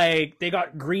they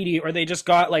got greedy or they just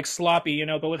got like sloppy, you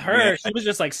know, but with her she was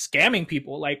just like scamming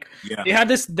people. Like they had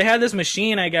this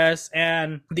machine, I guess,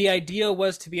 and the idea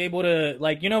was to be able to,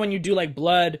 like, you know, when you do like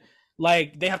blood,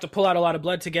 like they have to pull out a lot of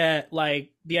blood to get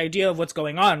like the idea of what's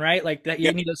going on, right? Like that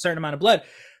you need a certain amount of blood.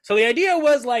 So the idea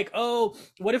was like, oh,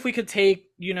 what if we could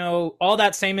take, you know, all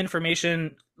that same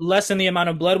information, lessen the amount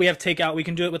of blood we have to take out, we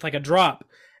can do it with like a drop.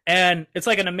 And it's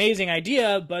like an amazing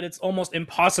idea, but it's almost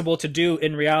impossible to do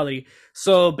in reality.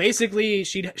 So basically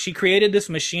she created this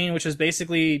machine, which is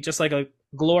basically just like a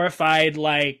glorified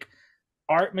like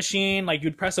art machine. Like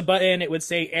you'd press a button, it would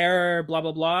say error, blah,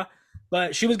 blah, blah.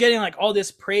 But she was getting like all this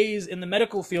praise in the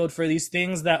medical field for these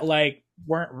things that like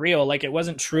weren't real. Like it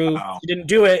wasn't true. Wow. She didn't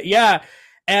do it. Yeah.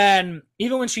 And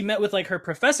even when she met with like her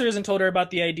professors and told her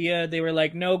about the idea, they were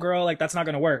like, no, girl, like that's not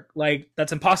going to work. Like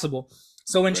that's impossible.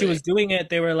 So when she was doing it,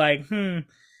 they were like,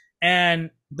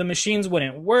 and the machines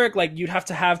wouldn't work. Like you'd have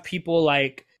to have people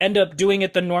like end up doing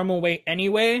it the normal way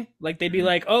anyway. Like they'd be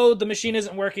like, oh, the machine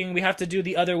isn't working. We have to do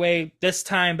the other way this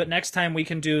time, but next time we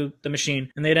can do the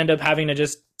machine. And they'd end up having to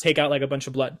just take out like a bunch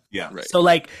of blood. Yeah. Right. So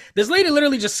like this lady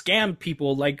literally just scammed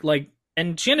people like,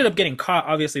 and she ended up getting caught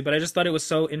obviously, but I just thought it was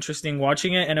so interesting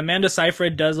watching it. And Amanda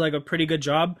Seyfried does like a pretty good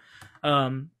job.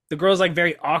 the girl's like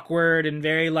very awkward and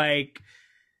very like,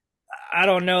 I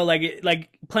don't know, like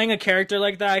playing a character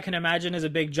like that, I can imagine is a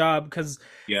big job because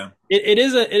Yeah. it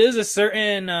is a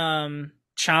certain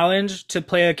challenge to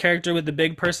play a character with the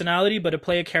big personality, but to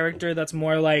play a character that's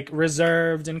more like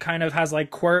reserved and kind of has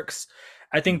like quirks,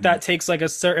 I think that takes like a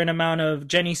certain amount of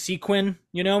Jenny Sequin,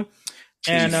 you know?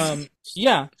 And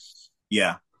yeah,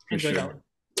 Yeah, for enjoy that sure.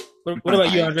 one. What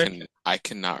about you, Andre? I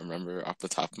cannot remember off the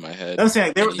top of my head I'm saying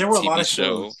like, any there were a lot TV of show,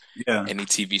 shows. Yeah. any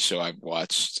TV show I've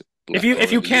watched If you over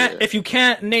the year. if you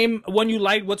can't name one you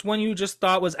liked, what's one you just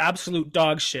thought was absolute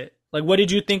dog shit? Like what did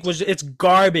you think was it's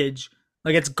garbage?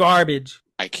 Like it's garbage.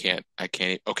 I can't.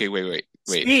 Okay, wait.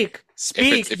 Speak.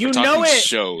 If You we're know talking it.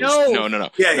 shows, No. no.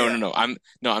 Yeah, No, yeah. no,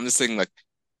 no. I'm just saying like,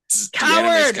 do Coward!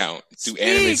 animes count? Do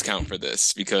animes Speak! count for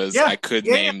this? Because Yeah, I could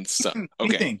yeah, name some.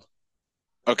 Okay, Anything.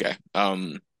 okay.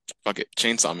 Fuck it.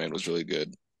 Chainsaw Man was really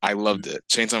good. I loved it.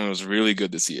 Chainsaw Man was really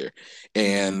good this year,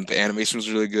 and the animation was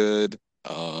really good.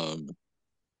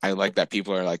 I like that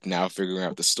people are like now figuring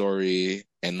out the story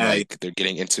and Hey. like they're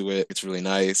getting into it. It's really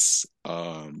nice.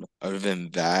 Other than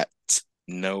that,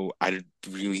 no, I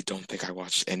really don't think I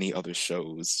watched any other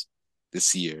shows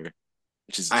this year,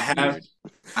 which is I have weird.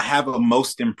 I have a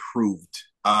most improved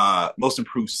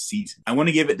season. I want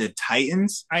to give it to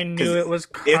Titans. I knew it was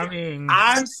coming.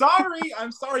 I'm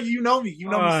sorry. You know me. You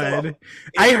know me so well.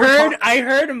 God. I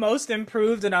heard most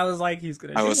improved, and I was like, he's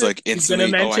gonna. I do was it. like He's gonna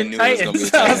instantly, oh, I mention knew it was gonna be the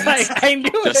Titans. I was Titans. like, I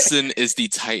knew it. Justin is the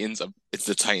Titans of it's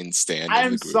the Titans stand of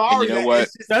I'm the group. sorry. And you know that what?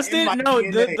 it's just in Justin, my no,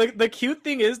 DNA. the cute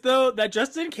thing is though that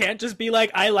Justin can't just be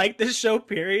like, I like this show,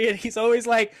 period. He's always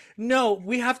like, no,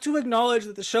 we have to acknowledge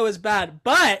that the show is bad,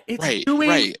 but it's doing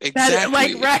right, better. exactly.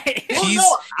 Like, right. Well, He's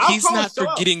no, I'll he's call not it show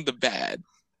up. forgetting the bad.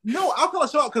 No, I'll call a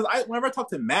show out because whenever I talk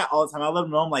to Matt all the time, I let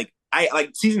him know I'm like I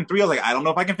like season 3. I was like, I don't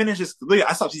know if I can finish this. Literally,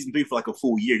 I stopped season 3 for like a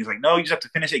full year. He's like, no, you just have to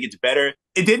finish it. It gets better.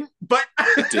 It didn't, but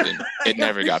It didn't. It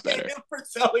never got better. him for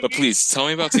telling But me. please tell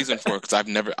me about season 4 because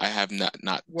I have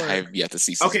not Word. I have yet to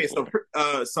see season Okay,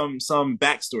 4. so some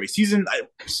backstory.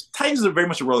 Titans are very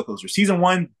much a roller coaster. Season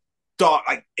 1, dog,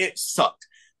 like it sucked.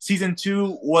 Season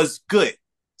 2 was good.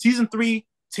 Season 3,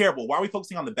 terrible. Why are we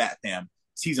focusing on the Bat Fam?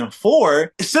 Season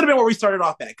 4, it should have been where we started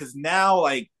off at because now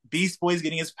like Beast Boy's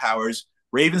getting his powers.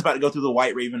 Raven's about to go through the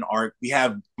White Raven arc. We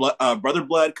have Brother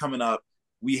Blood coming up.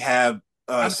 We have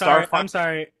I'm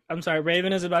sorry.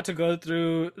 Raven is about to go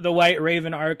through the White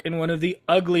Raven arc in one of the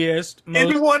ugliest,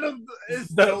 most And one of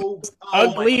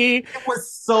ugly, it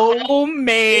was so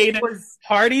homemade, it was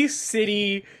Party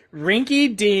City,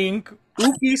 rinky dink,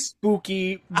 ooky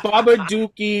spooky,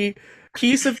 Babadookie,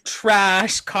 piece of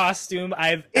trash costume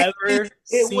I've ever it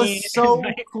seen. was so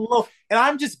close. And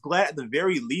I'm just glad at the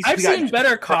very least I've we got seen better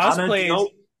Anna cosplays. Joe.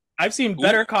 I've seen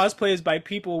better cosplays by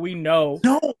people we know.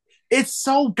 No, it's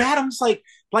so bad. I'm just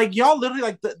like y'all literally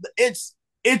like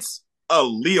it's a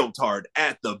leotard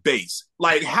at the base.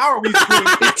 Like, how are we doing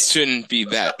It shouldn't be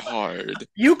that hard.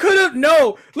 You could have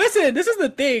no. Listen, this is the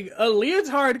thing. A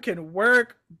leotard can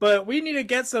work, but we need to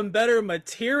get some better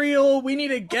material. We need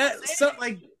to get some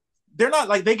like they're not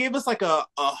like they gave us like a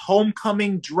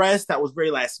homecoming dress that was very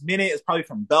last minute. It's probably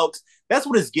from Belks. That's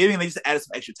what it's giving. They just added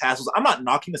some extra tassels. I'm not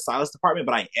knocking the stylist department,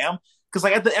 but I am because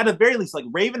like at the very least, like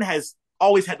Raven has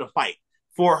always had to fight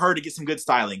for her to get some good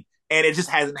styling, and it just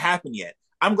hasn't happened yet.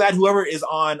 I'm glad whoever is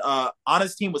on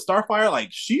Anna's team with Starfire, like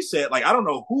she said, like I don't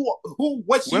know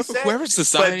what she said. Whoever's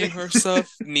designing her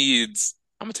stuff needs.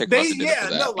 I'm gonna take responsibility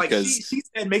for that like because she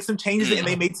said make some changes and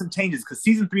they made some changes because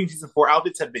season 3 and season 4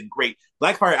 outfits have been great.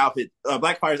 Blackfire's outfit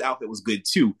was good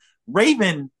too.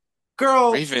 Raven,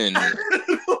 girl, Raven.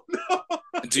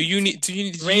 Do you need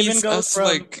Raven goes us from- to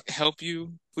like help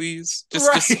you, please? Just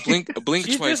Right. blink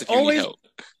She's twice just if you need always- help.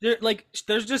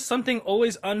 there's just something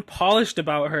always unpolished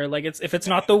about her. Like if it's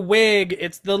not the wig,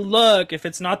 it's the look. If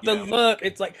it's not the look,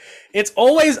 it's like it's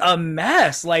always a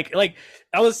mess. Like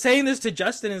I was saying this to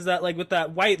Justin is that like with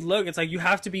that white look, it's like you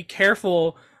have to be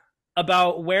careful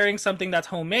about wearing something that's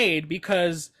homemade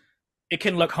because it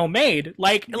can look homemade.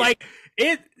 Like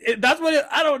it that's what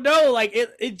I don't know. Like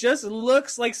it just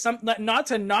looks like something. Not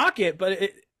to knock it, but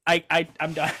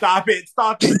I'm done. Stop it.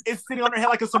 It's sitting on her head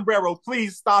like a sombrero.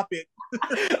 Please stop it.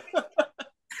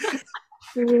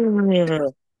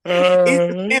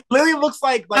 It literally looks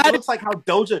like it looks like how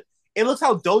Doja. It looks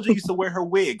how Doja used to wear her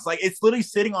wigs. Like it's literally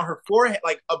sitting on her forehead.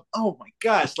 Like oh my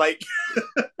gosh. Like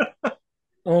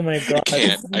Oh my god.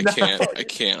 I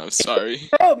can't. I'm sorry.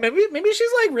 Bro, maybe she's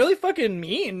like really fucking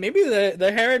mean. Maybe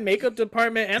the hair and makeup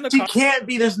department and the she can't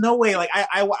be. There's no way. Like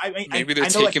Maybe they're I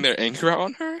know, taking their anger out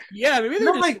on her. yeah, maybe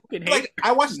they're No, just fucking hate.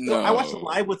 I watched No. I watched a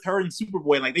live with her and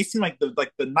Superboy, and like they seem like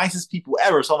the nicest people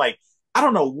ever. So I'm like, I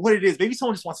don't know what it is. Maybe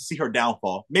someone just wants to see her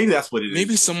downfall. Maybe that's what it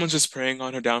Maybe is. someone's just preying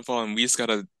on her downfall, and we just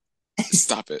gotta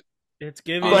stop it. It's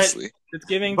giving. But Honestly, It's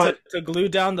giving but to glue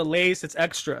down the lace. It's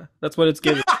extra. That's what it's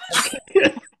giving.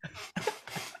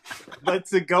 but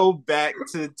to go back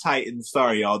to Titans,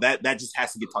 sorry y'all, that just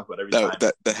has to get talked about every time.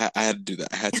 I had to do that.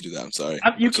 I had to do that. I'm sorry.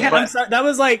 You I'm can't. sorry. I'm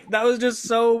sorry. That was just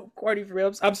so corny for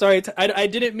me. I'm sorry. I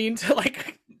didn't mean to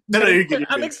like. No, you're good.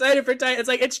 I'm excited for Titan. It's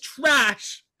like it's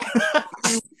trash.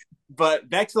 But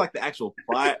back to like the actual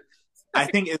plot, I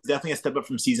think it's definitely a step up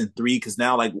from season 3 because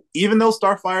now, like, even though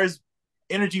Starfire's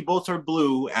energy bolts are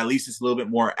blue, at least it's a little bit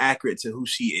more accurate to who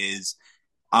she is.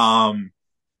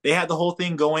 They had the whole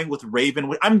thing going with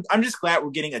Raven. I'm just glad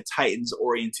we're getting a Titans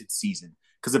oriented season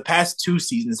because the past 2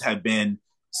 seasons have been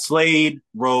Slade,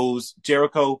 Rose,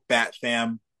 Jericho, Bat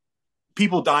Fam,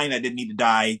 people dying that didn't need to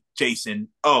die, Jason.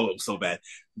 Oh, it was so bad.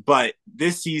 But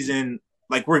this season,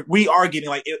 like we are getting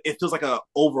like it feels like a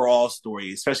overall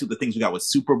story, especially the things we got with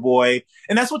Superboy,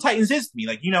 and that's what Titans is to me.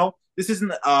 Like, you know, this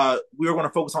isn't we are going to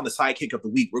focus on the sidekick of the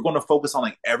week. We're going to focus on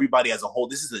like everybody as a whole.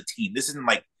 This is a team. This isn't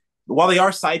like while they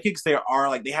are sidekicks, they are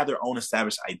like they have their own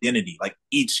established identity. Like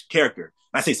each character,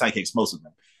 and I say sidekicks, most of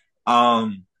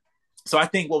them. So I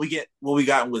think what we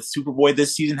got with Superboy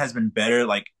this season has been better,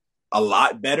 like a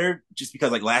lot better, just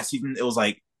because like last season it was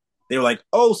like they were like,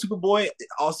 oh, Superboy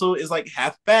also is like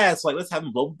half fast, so like let's have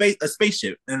him blow a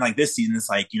spaceship. And like this season, it's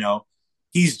like, you know,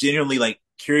 he's genuinely like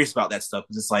curious about that stuff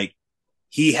because it's like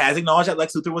he has acknowledged that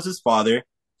Lex Luthor was his father.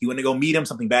 He went to go meet him.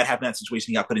 Something bad happened in that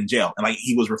situation. He got put in jail, and like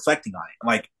he was reflecting on it. And,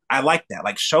 like I like that.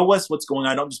 Like show us what's going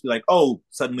on. Don't just be like, oh,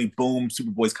 suddenly boom,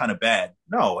 Superboy's kind of bad.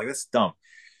 No, like that's dumb.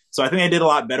 So I think I did a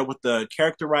lot better with the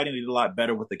character writing. They did a lot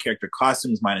better with the character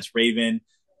costumes, minus Raven.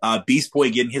 Beast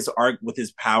Boy getting his arc with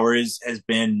his powers has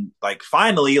been like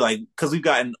finally like because we've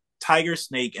gotten Tiger,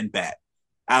 Snake, and Bat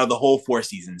out of the whole 4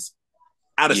 seasons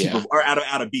out of Super or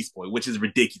out of Beast Boy, which is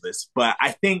ridiculous. But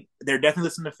I think they're definitely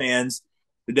listening to fans.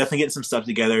 They're definitely getting some stuff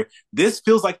together. This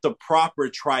feels like the proper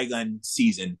Trigun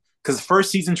season because the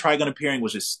first season Trigun appearing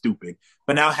was just stupid.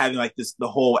 But now having like this, the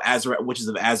whole Azarath, Witches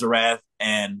of Azarath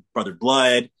and Brother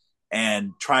Blood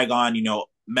and Trigon, you know,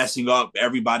 messing up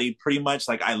everybody pretty much.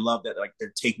 Like I love that like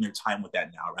they're taking their time with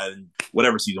that now rather than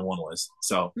whatever season 1 was.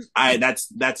 So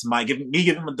that's my giving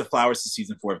them the flowers to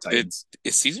season 4 of Titans.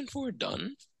 Is season 4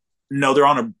 done? No, they're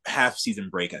on a half season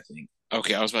break, I think.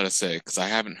 Okay, I was about to say because I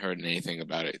haven't heard anything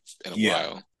about it in a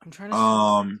while. I'm trying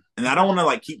to. And I don't want to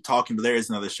like keep talking, but there is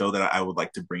another show that I would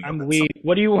like to bring up. I'm weak.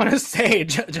 What do you want to say?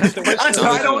 Just I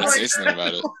don't want to say something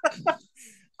about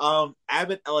it.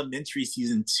 Abbott Elementary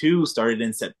season 2 started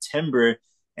in September,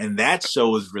 and that show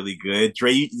was really good.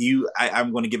 Dre,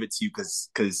 I'm going to give it to you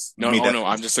because no,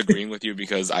 I'm just agreeing with you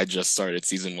because I just started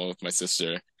season 1 with my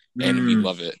sister, and we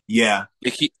love it. Yeah,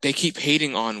 they keep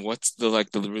hating on what's the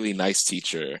really nice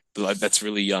teacher that's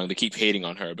really young. They keep hating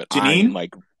on her, but Janine? I'm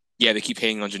like, yeah, they keep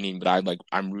hating on Janine, but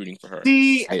I'm rooting for her.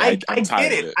 See, I I'm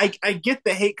get it. I get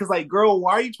the hate because like, girl,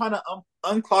 why are you trying to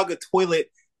unclog a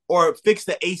toilet or fix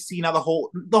the AC? Now the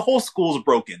whole school's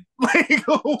broken. Like,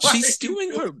 she's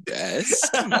doing her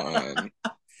best. Come on.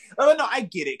 Oh no, I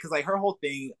get it because like her whole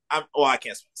thing. I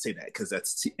can't say that because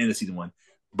that's end of season 1,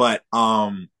 but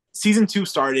season 2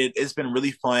 started. It's been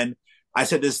really fun. I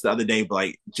said this the other day, but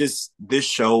like just this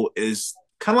show is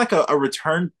kind of like a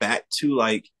return back to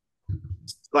like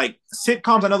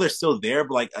sitcoms. I know they're still there,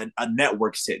 but like a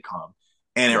network sitcom.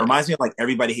 And it reminds me of like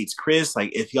Everybody Hates Chris.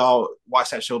 Like if y'all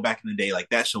watched that show back in the day, like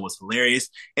that show was hilarious.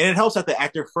 And it helps that the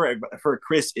actor for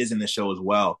Chris is in the show as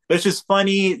well. But it's just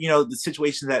funny, you know, the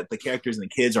situation that the characters and the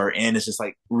kids are in is just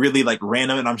like really like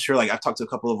random. And I'm sure like I've talked to a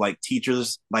couple of like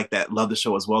teachers like that love the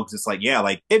show as well. Cause it's like, yeah,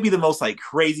 like it'd be the most like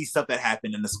crazy stuff that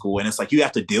happened in the school. And it's like you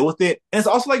have to deal with it. And it's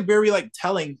also like very like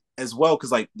telling as well.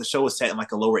 Cause like the show is set in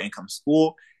like a lower income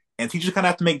school. And teachers kind of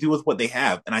have to make do with what they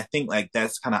have. And I think like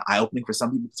that's kind of eye-opening for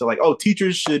some people. So like, oh,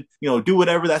 teachers should, you know, do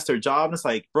whatever. That's their job. And it's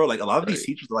like, bro, like a lot of these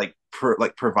teachers are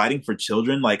like providing for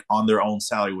children like on their own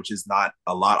salary, which is not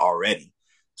a lot already.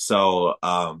 So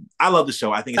I love the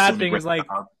show. I think it's thing is like,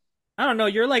 I don't know,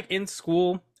 you're like in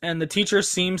school and the teachers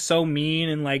seem so mean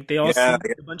and like they all seem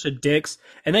like a bunch of dicks.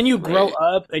 And then you grow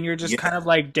up and you're just kind of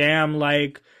like, damn,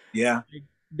 like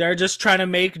they're just trying to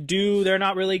make do. They're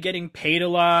not really getting paid a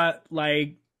lot.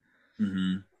 Like,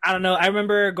 I don't know. I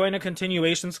remember going to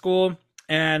continuation school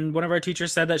and one of our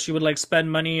teachers said that she would like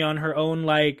spend money on her own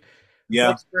like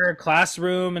books for her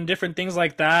classroom and different things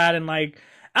like that. And like,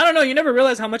 I don't know, you never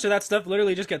realize how much of that stuff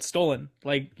literally just gets stolen.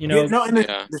 Like, you know.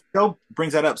 The show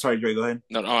brings that up. Sorry, Dre, go ahead.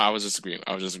 No, I was just agreeing.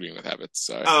 with Habits.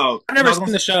 Sorry. Oh, I've never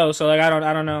seen the show, so like I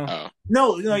don't know.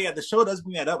 No, yeah, the show does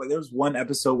bring that up. Like there was one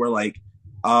episode where like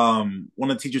one of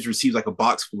the teachers receives like a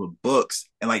box full of books,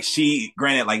 and like she,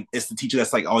 granted, like it's the teacher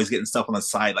that's like always getting stuff on the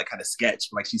side, like kind of sketch.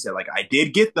 But, like she said, like I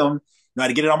did get them. I had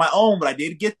to get it on my own, but I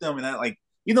did get them, and I like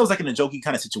it was like in a jokey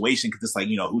kind of situation because it's like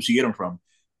who should get them from,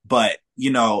 but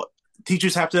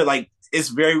teachers have to like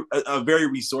it's a very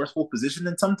resourceful position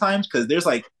then sometimes because there's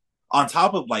like on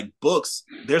top of like books,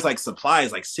 there's like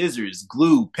supplies like scissors,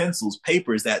 glue, pencils,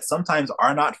 papers that sometimes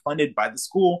are not funded by the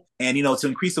school. And, to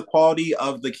increase the quality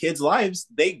of the kids' lives,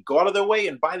 they go out of their way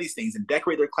and buy these things and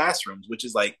decorate their classrooms, which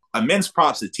is like immense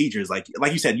props to teachers. Like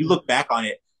you said, you look back on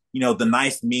it, the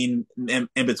nice, mean in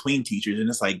between teachers. And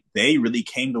it's like they really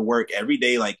came to work every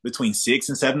day, like between 6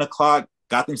 and 7 o'clock,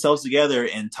 got themselves together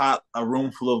and taught a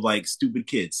room full of like stupid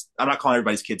kids. I'm not calling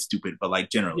everybody's kids stupid, but like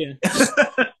generally. Yeah.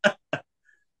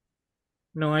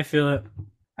 No, I feel it.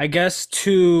 I guess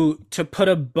to put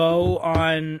a bow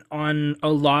on a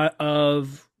lot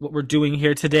of what we're doing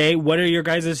here today, what are your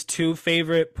guys' 2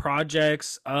 favorite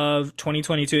projects of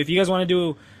 2022? If you guys want to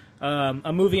do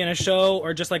a movie and a show,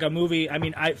 or just like a movie, I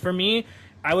mean, for me,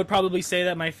 I would probably say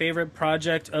that my favorite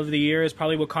project of the year is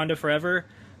probably Wakanda Forever.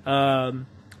 I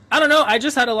don't know. I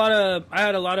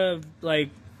had a lot of like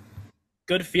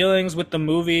good feelings with the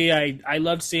movie. I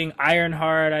loved seeing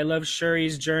Ironheart. I loved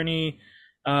Shuri's journey.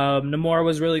 Namor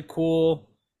was really cool.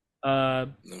 Namor,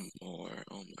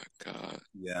 oh my god.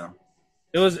 Yeah.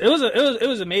 It was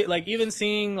amazing. Like even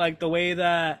seeing like the way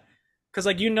that, because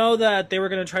like that they were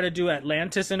gonna try to do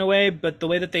Atlantis in a way, but the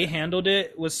way that they handled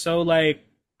it was so like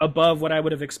above what I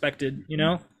would have expected.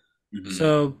 Mm-hmm.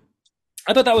 So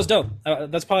I thought that was dope.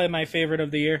 That's probably my favorite of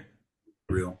the year.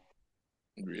 Real.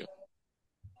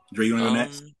 Dre, you wanna go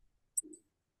next?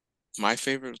 My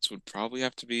favorites would probably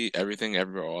have to be Everything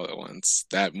Everywhere All at Once.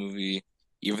 That movie,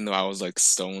 even though I was like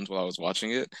stoned while I was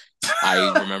watching it,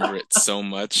 I remember it so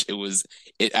much.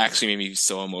 It actually made me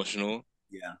so emotional.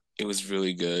 Yeah. It was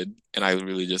really good. And I love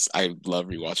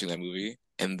rewatching that movie.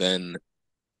 And then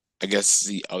I guess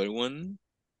the other one,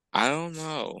 I don't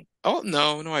know. Oh,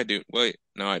 no, I do. Wait,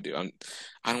 no, I do.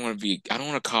 I don't want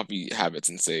to copy habits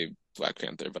and say Black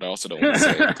Panther, but I also don't want to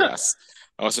say Glass.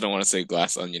 I also don't want to say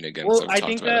Glass Onion again because I've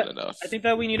talked about it enough. I think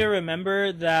that we need to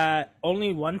remember that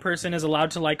only one person is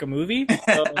allowed to like a movie.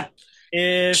 So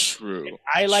if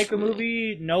I like a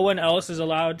movie, no one else is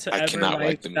allowed to ever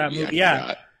like that movie.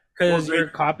 Yeah, because you're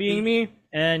copying me,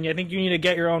 and I think you need to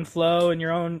get your own flow and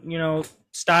your own,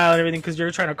 style and everything, because you're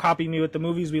trying to copy me with the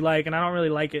movies we like, and I don't really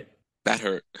like it. That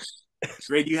hurt.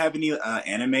 Ray, do you have any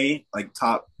anime like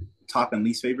top and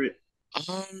least favorite?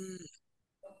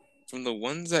 From the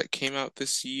ones that came out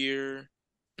this year,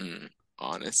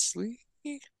 honestly,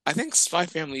 I think Spy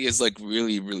Family is like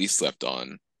really, really slept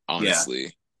on. Honestly, yeah.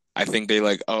 I think they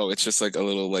like, it's just like a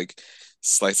little like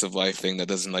slice of life thing that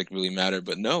doesn't like really matter.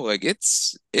 But no, like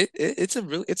it's a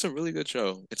really good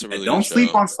show. It's a really don't good show.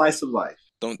 Sleep on Slice of Life.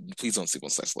 Please don't sleep on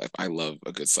Slice of Life. I love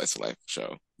a good Slice of Life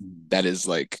show. That is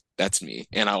like, that's me.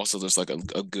 And I also just like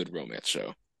a good romance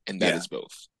show, and that is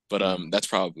both. But that's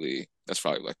probably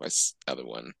like my other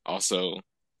one. Also,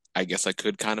 I guess I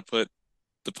could kind of put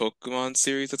the Pokemon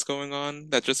series that's going on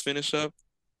that just finished up,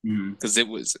 because it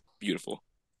was beautiful.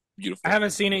 I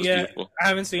haven't seen it yet. Beautiful. I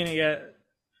haven't seen it yet,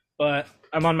 but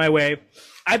I'm on my way.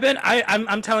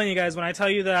 I'm telling you guys, when I tell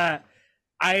you that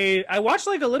I watched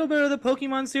like a little bit of the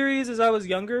Pokemon series as I was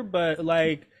younger, but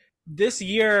like this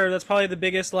year, that's probably the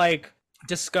biggest like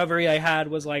discovery I had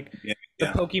was like the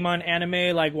Pokemon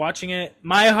anime, like watching it.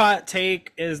 My hot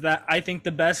take is that I think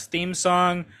the best theme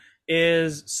song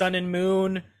is Sun and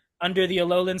Moon Under the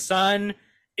Alolan Sun.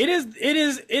 It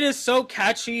is so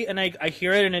catchy, and I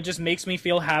hear it and it just makes me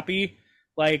feel happy.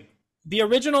 Like the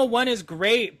original one is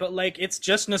great, but like it's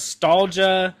just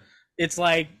nostalgia. It's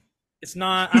like it's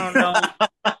not, I don't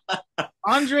know.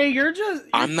 Andre, you're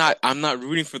I'm not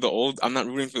rooting for I'm not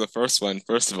rooting for the first one,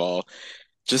 first of all.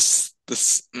 Just the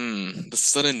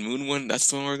Sun and Moon one, that's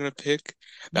the one we're gonna pick.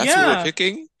 That's what we're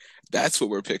picking. That's what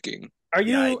we're picking. Are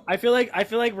you? Yeah. I feel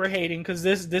like we're hating because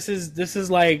this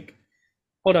is like.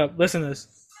 Hold up, listen to this.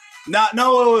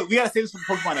 No, we gotta save this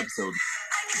for the Pokemon episode.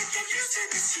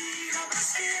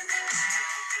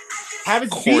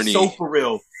 Habits corny. Be so for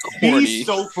real. Corny. Be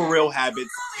so for real,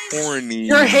 Habits. Corny.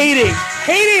 You're hating.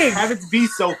 Habits be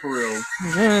so for real.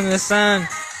 In the sun,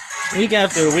 week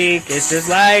after week, it's just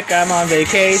like I'm on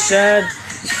vacation.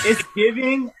 It's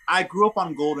giving. I grew up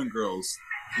on Golden Girls.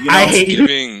 I hate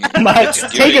you much.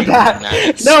 Take it back.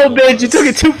 No, bitch, you took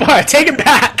it too far. Take it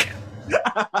back.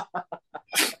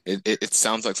 It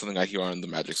sounds like something I hear on the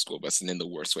Magic School Bus, and in the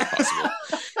worst way possible.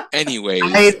 Anyways,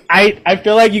 I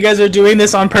feel like you guys are doing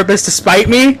this on purpose to spite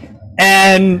me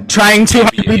and trying to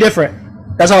be different.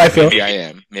 That's how I feel.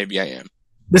 Maybe I am.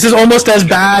 This is almost as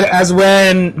bad as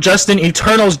when Justin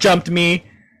Eternals jumped me.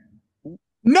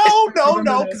 No,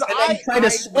 because I tried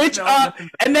to switch up,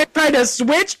 and then tried to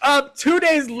switch up 2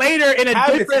 days later in a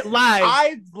different live.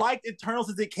 I've liked Eternals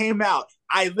since it came out.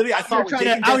 I saw it with Jake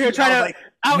and Jesse.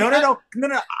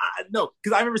 No,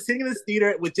 because I remember sitting in this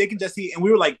theater with Jake and Jesse, and we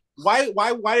were like, why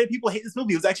did people hate this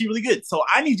movie? It was actually really good. So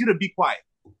I need you to be quiet.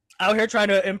 Out here trying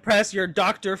to impress your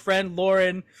doctor friend,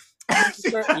 Lauren.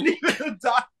 She's not even a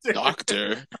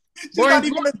doctor. She's Lauren, not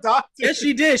even a doctor. Yes,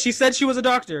 she did. She said she was a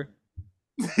doctor.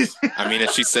 I mean,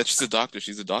 if she said she's a doctor,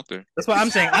 she's a doctor. That's what I'm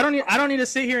saying. I don't need to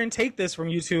sit here and take this from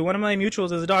you two. One of my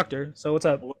mutuals is a doctor. So what's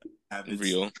up?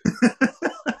 Real.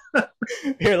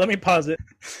 Here, let me pause it.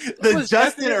 The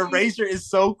Justin erasure is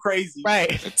so crazy.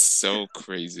 Right. It's so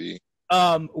crazy.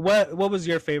 What was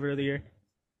your favorite of the year?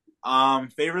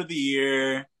 Favorite of the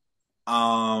year.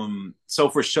 So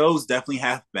for shows, definitely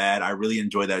Half Bad. I really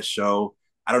enjoyed that show.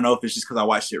 I don't know if it's just because I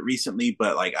watched it recently,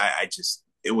 but like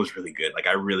it was really good. Like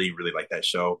I really, really like that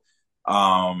show.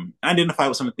 I identify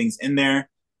with some of the things in there.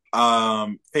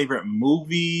 Favorite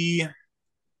movie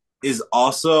is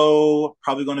also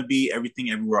probably going to be Everything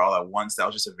Everywhere All at Once. That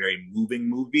was just a very moving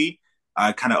movie.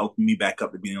 Kind of opened me back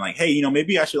up to being like, hey,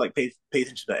 maybe I should like pay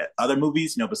attention to other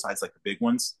movies, besides like the big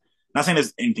ones. Not saying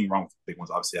there's anything wrong with the big ones.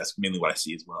 Obviously, that's mainly what I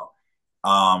see as well.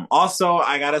 Also,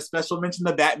 I got a special mention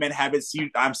to Batman Habits.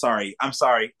 I'm sorry.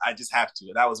 I just have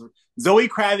to. That was Zoe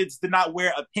Kravitz did not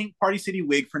wear a pink Party City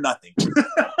wig for nothing.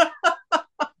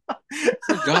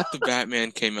 Forgot the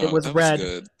Batman came out. It was red.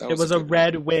 It was a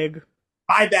red wig.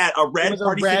 My bad. A red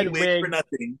Party City wig for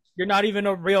nothing. You're not even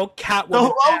a real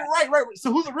Catwoman. Right.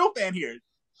 So who's a real fan here?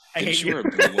 I hate you.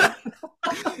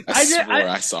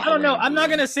 I saw. I don't know. I'm not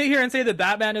gonna sit here and say that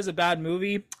Batman is a bad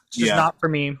movie. It's just not for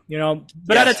me,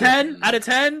 But out of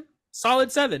 10,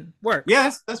 solid 7. Work.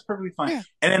 Yes, that's perfectly fine. Yeah.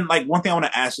 And then like one thing I want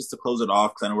to ask just to close it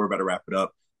off, because I know we're about to wrap it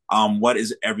up. What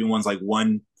is everyone's like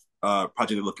one project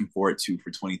they're looking forward to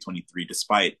for 2023,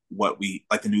 despite what we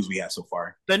like the news we have so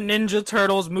far? The Ninja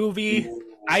Turtles movie. Ooh.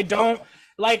 I don't.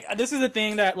 Like, this is the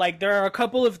thing that, like, there are a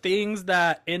couple of things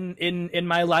that in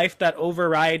my life that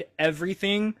override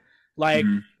everything. Like,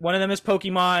 one of them is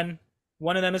Pokemon.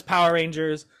 One of them is Power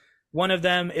Rangers. One of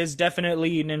them is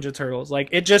definitely Ninja Turtles. Like,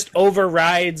 it just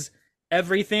overrides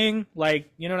everything.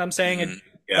 Like, you know what I'm saying?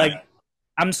 Like,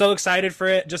 I'm so excited for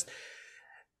it. Just,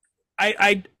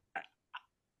 I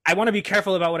want to be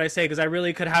careful about what I say because I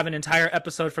really could have an entire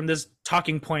episode from this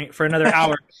talking point for another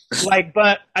hour.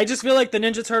 But I just feel like the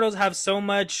Ninja Turtles have so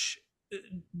much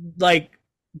like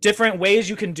different ways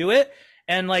you can do it.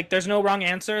 And like, there's no wrong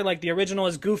answer. Like the original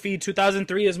is goofy.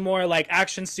 2003 is more like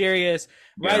action serious.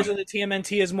 Rise of the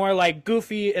TMNT is more like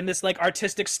goofy in this like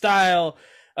artistic style.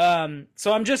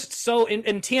 So I'm just so in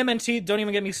TMNT. Don't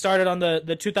even get me started on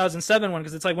the 2007 one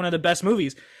because it's like one of the best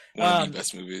movies. One of the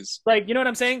best movies. Like, you know what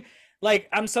I'm saying? Like,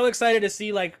 I'm so excited to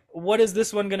see, like, what is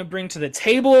this one going to bring to the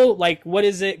table? Like, what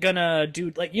is it going to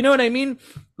do? Like, you know what I mean?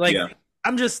 Like,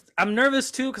 I'm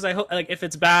nervous, too, because I hope, like, if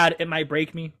it's bad, it might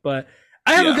break me. But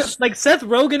I have a good, like, Seth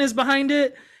Rogen is behind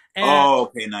it. And,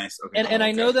 okay, nice. Okay. And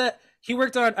I know that he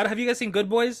worked on, have you guys seen Good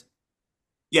Boys?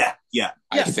 Yeah.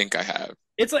 I think I have.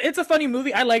 It's a funny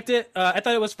movie. I liked it. I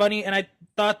thought it was funny. And I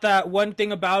thought that one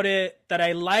thing about it that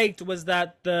I liked was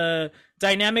that the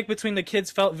dynamic between the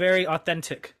kids felt very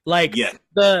authentic. Like it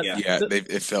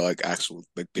felt like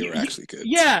they were actually kids.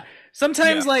 Yeah.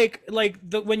 Sometimes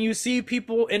when you see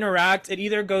people interact, it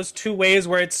either goes two ways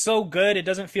where it's so good it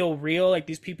doesn't feel real. Like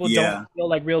these people don't feel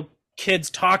like real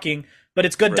kids talking, but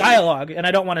it's good dialogue and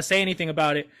I don't want to say anything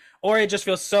about it. Or it just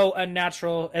feels so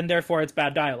unnatural and therefore it's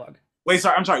bad dialogue. Wait,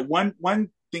 I'm sorry. One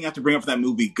thing I have to bring up for that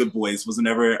movie, Good Boys, was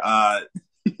whenever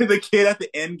the kid at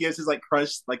the end gives his like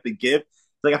crush like the gift.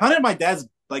 Like, I found it in my dad's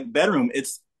like bedroom.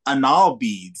 It's anal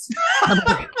beads. And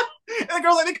the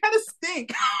girl's like, they kind of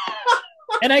stink.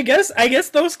 And I guess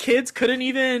those kids couldn't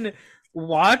even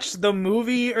watch the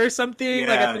movie or something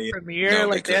at the premiere.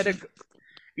 No, they had to.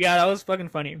 Yeah, that was fucking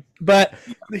funny. But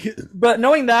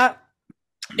knowing that,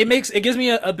 it gives me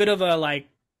a bit of a like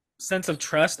sense of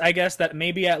trust, I guess, that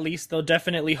maybe at least they'll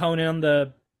definitely hone in on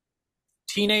the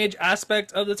teenage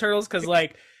aspect of the Turtles, because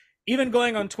like. Even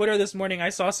going on Twitter this morning, I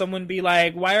saw someone be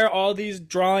like, why are all these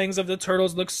drawings of the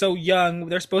Turtles look so young?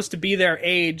 They're supposed to be their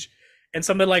age. And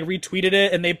someone like retweeted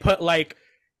it and they put like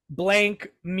blank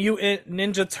mutant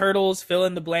Ninja Turtles fill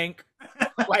in the blank.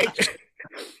 Like,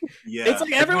 it's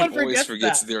like everyone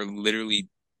forgets that. They're literally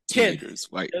teenagers.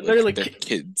 Like, they're literally they're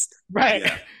kids. Right.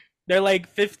 Yeah. They're like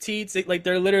 15, like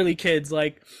they're literally kids.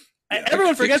 Like,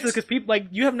 everyone forgets this because people like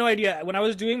you have no idea. When I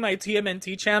was doing my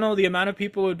TMNT channel, the amount of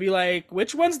people would be like,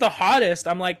 "Which one's the hottest?"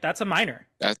 I'm like, "That's a minor."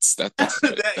 That's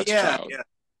yeah.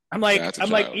 That's a I'm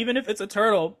like, child. even if it's a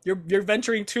turtle, you're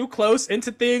venturing too close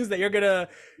into things that you're gonna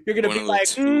Going be a little like,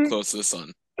 too close to the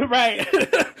sun. right.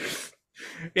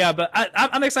 Yeah, but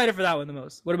I'm excited for that one the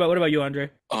most. What about you, Andre?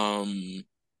 Um,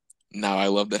 Now I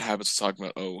love that habits of talking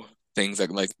about things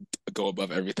that like go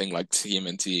above everything like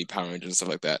TMNT, Power Rangers and stuff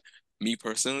like that. Me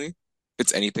personally, if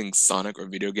it's anything Sonic or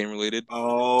video game related,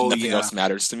 Oh nothing yeah, else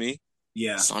matters to me.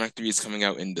 yeah, Sonic 3 is coming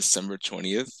out in December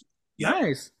 20th. yep.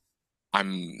 Nice.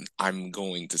 I'm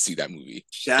going to see that movie.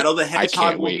 Shadow the I Hedgehog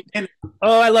can't will be wait. in it.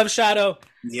 Oh, I love Shadow. I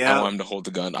Yeah. want him to hold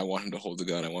the gun. I want him to hold the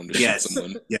gun. I want him to shoot Yes.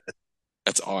 someone. Yeah.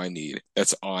 That's all I need.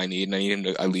 That's all I need. And I need him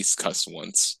to at least cuss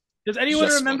once. Does anyone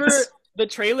Just remember once. the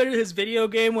trailer to his video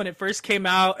game when it first came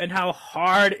out and how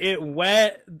hard it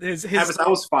went? Travis, I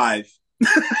was 5.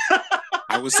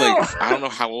 I was like, I don't know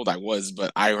how old I was,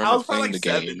 but I I remember was probably playing like the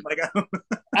 7. game.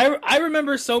 Like, I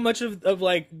remember so much of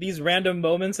like these random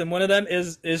moments, and one of them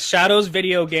is Shadow's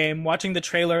video game, watching the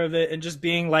trailer of it and just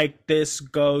being like, this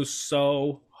goes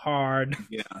so hard.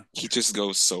 yeah, He just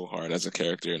goes so hard as a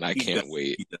character, and I he can't does.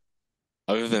 wait. He does.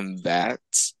 Other than that,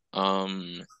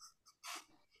 there's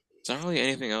not really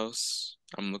anything else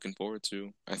I'm looking forward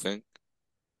to, I think.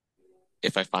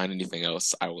 If I find anything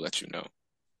else, I will let you know.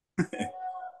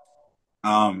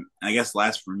 I guess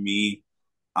last for me,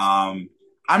 I'm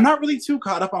not really too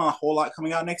caught up on a whole lot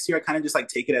coming out next year. I kind of just like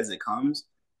take it as it comes.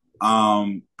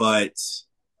 But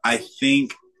I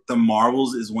think the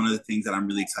Marvels is one of the things that I'm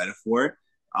really excited for.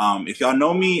 If y'all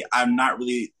know me, I'm not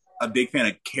really a big fan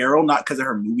of Carol, not because of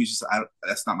her movies. Just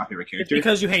that's not my favorite It's character.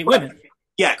 because you hate women.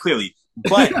 Yeah, clearly.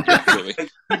 But Really.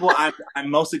 people I'm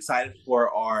most excited for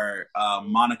are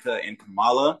Monica and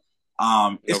Kamala.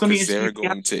 It's No, gonna be because they're interesting.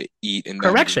 going to eat in that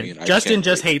movie, Correction. and I Justin can't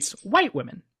just wait. hates white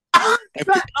women.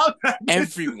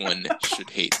 Everyone should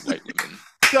hate white women.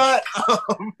 Shut up.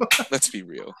 Let's be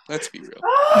real. Let's be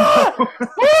real.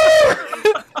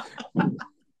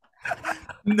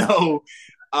 No.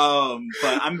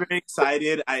 But I'm very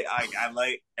excited. I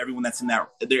like everyone that's in that.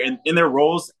 They're in their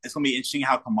roles. It's gonna be interesting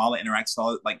how Kamala interacts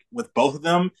all like with both of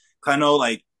them. Cause I know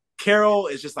like Carol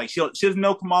is just like she doesn't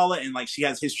know Kamala, and like she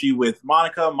has history with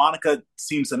Monica. Monica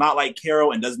seems to not like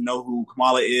Carol and doesn't know who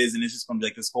Kamala is, and it's just gonna be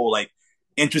like this whole like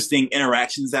interesting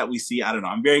interactions that we see. I don't know.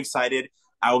 I'm very excited.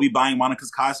 I will be buying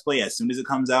Monica's cosplay as soon as it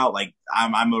comes out. Like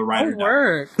I'm a rider. Oh,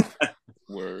 work.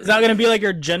 Word. Is that gonna be like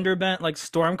your gender bent like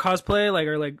Storm cosplay, like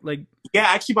or like? Yeah,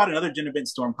 I actually bought another Gender Bent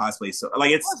Storm cosplay. So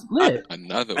like it's Lit.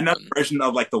 Another another one. version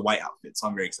of like the white outfit. So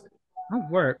I'm very excited. Oh,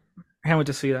 work. I can't wait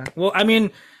to see that. Well, I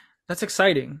mean, that's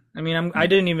exciting. I mean, I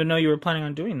didn't even know you were planning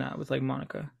on doing that with like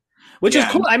Monica, which is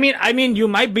Yeah. cool. I mean, you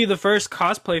might be the first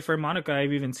cosplay for Monica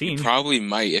I've even seen. Probably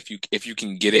might if you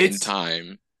can get it in It's-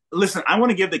 time. Listen, I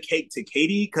want to give the cake to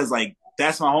Katie because like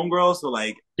that's my homegirl. So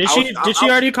like, Did I she was- did she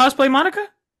already cosplay Monica?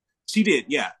 She did,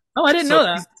 yeah. Oh, I didn't So know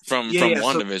that. From Yeah, so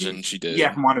WandaVision, she did.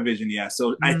 Yeah, from WandaVision, yeah.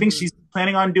 So I think she's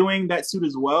planning on doing that suit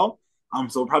as well.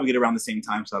 So we'll probably get around the same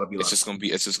time. So that'll be like It's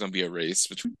just gonna be a race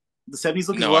between. the 70s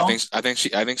look as No, well. I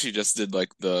think she just did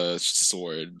like the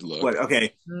sword look. What?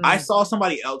 Okay, Hmm. I saw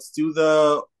somebody else do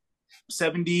the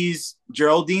 70s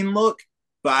Geraldine look,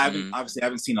 but I haven't obviously I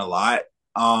haven't seen a lot.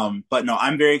 But no,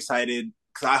 I'm very excited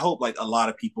because I hope like a lot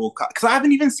of people because I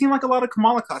haven't even seen like a lot of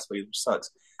Kamala cosplay, which sucks.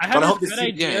 I but I had hope this to good see-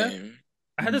 idea. Yeah.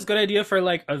 I had this good idea for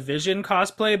like a Vision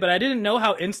cosplay, but I didn't know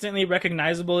how instantly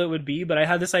recognizable it would be. But I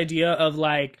had this idea of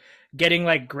like getting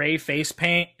like gray face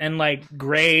paint and like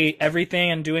gray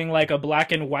everything and doing like a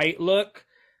black and white look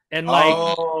and like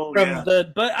oh, from yeah.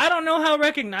 but I don't know how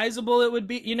recognizable it would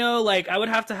be. You know, like I would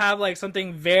have to have like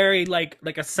something very like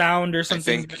a sound or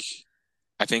something.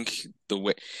 I think the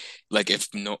way, like if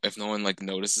no one like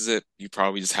notices it, you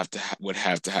probably just would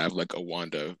have to have like a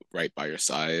Wanda right by your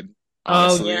side. Oh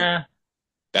Honestly, yeah.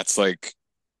 that's like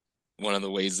one of the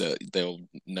ways that they'll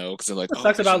know because they're like, What oh,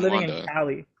 sucks there's about living in Wanda.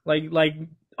 Cali? Like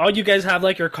all you guys have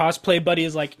like your cosplay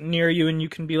buddies like near you, and you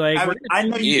can be like, I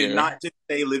know you Here. did not just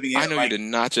say living in. I know like, you did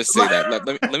not just say that.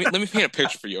 Let me paint a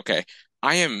picture for you. Okay,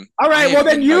 I am. all right, I well am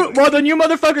then you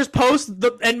motherfuckers post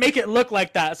and make it look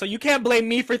like that, so you can't blame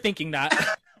me for thinking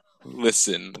that.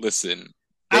 Listen.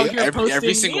 Out here posting, every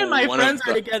me single and my one friends of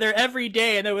are the, together every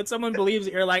day, and then when someone believes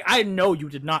it, you're like, I know you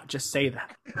did not just say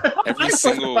that. every I'm supposed to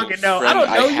single fucking know. friend I don't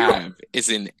know I you. have is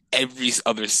in every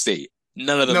other state.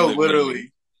 None of them no, live near me.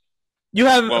 literally. You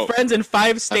have Well, friends in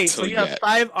 5 states, so until you have yet.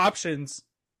 5 options.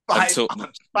 Until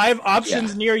 5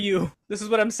 options near you. This is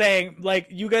what I'm saying. Like,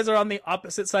 you guys are on the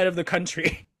opposite side of the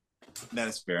country. That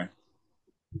is fair.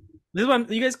 This is what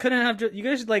you guys couldn't have. You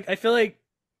guys like. I feel like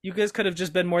you guys could have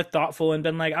just been more thoughtful and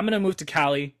been like, I'm gonna move to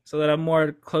Cali so that I'm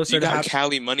more closer you to. got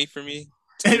Cali money for me?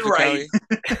 To move to Right.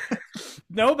 Cali?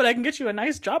 No, but I can get you a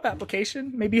nice job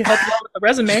application. Maybe help you out with the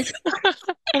resume.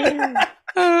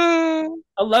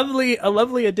 A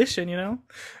lovely addition, you know.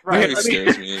 Right. It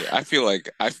scares me. I feel like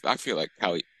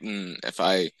how if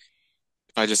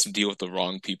I just deal with the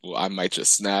wrong people, I might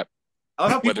just snap. I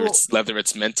love how people. Whether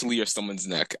it's mentally or someone's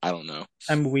neck, I don't know.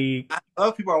 I'm weak. I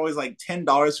love people are always like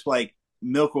 $10 for like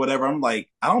milk or whatever. I'm like,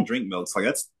 I don't drink milk, so like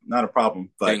that's not a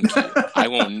problem. But Thank you.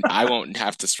 I won't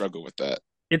have to struggle with that.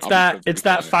 It's I'll that be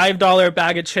perfectly fine. $5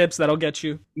 bag of chips that'll get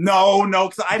you. no,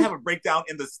 because I'd have a breakdown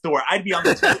in the store. I'd be on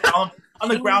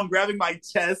the ground grabbing my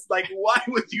chest. Like, why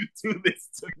would you do this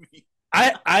to me?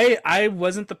 I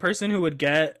wasn't the person who would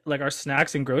get like our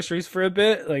snacks and groceries for a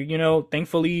bit. Like, you know,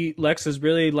 thankfully Lex is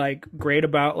really like great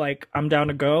about like I'm down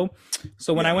to go.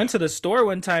 So when I went to the store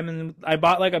one time and I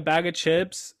bought like a bag of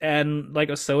chips and like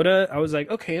a soda, I was like,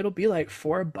 okay, it'll be like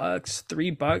 $4,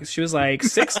 $3. She was like,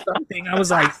 6 something. I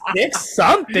was like, 6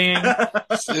 something?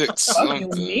 Six What do you something.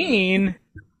 mean?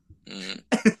 Mm.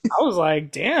 I was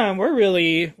like, damn, we're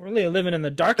really living in the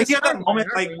Like darkest you have that time, moment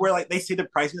aren't like we? where like they say the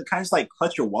price and it kind of just like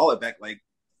clutch your wallet back like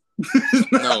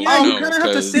No, Yeah, you no, kind of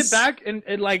have to sit because back and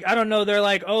like I don't know. They're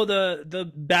like, oh,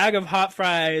 the bag of hot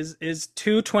fries is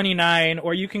 $2.29,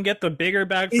 or you can get the bigger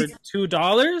bag for It's-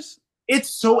 $2. it's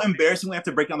so embarrassing when we have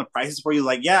to break down the prices for you.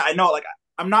 Like, yeah, I know, like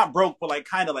I'm not broke, but like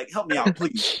kind of like help me out,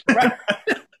 please.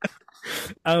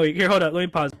 Oh, wait, here, hold up, let me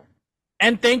pause.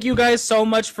 And thank you guys so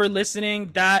much for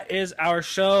listening. That is our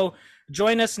show.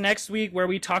 Join us next week where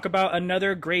we talk about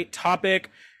another great topic.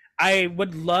 I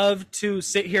would love to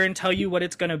sit here and tell you what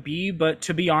it's going to be, but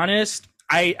to be honest,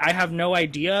 I have no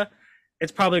idea.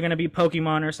 It's probably going to be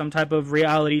Pokemon or some type of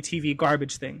reality TV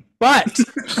garbage thing. But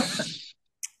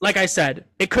like I said,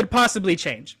 it could possibly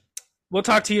change. We'll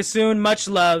talk to you soon. Much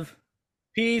love.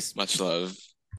 Peace. much love.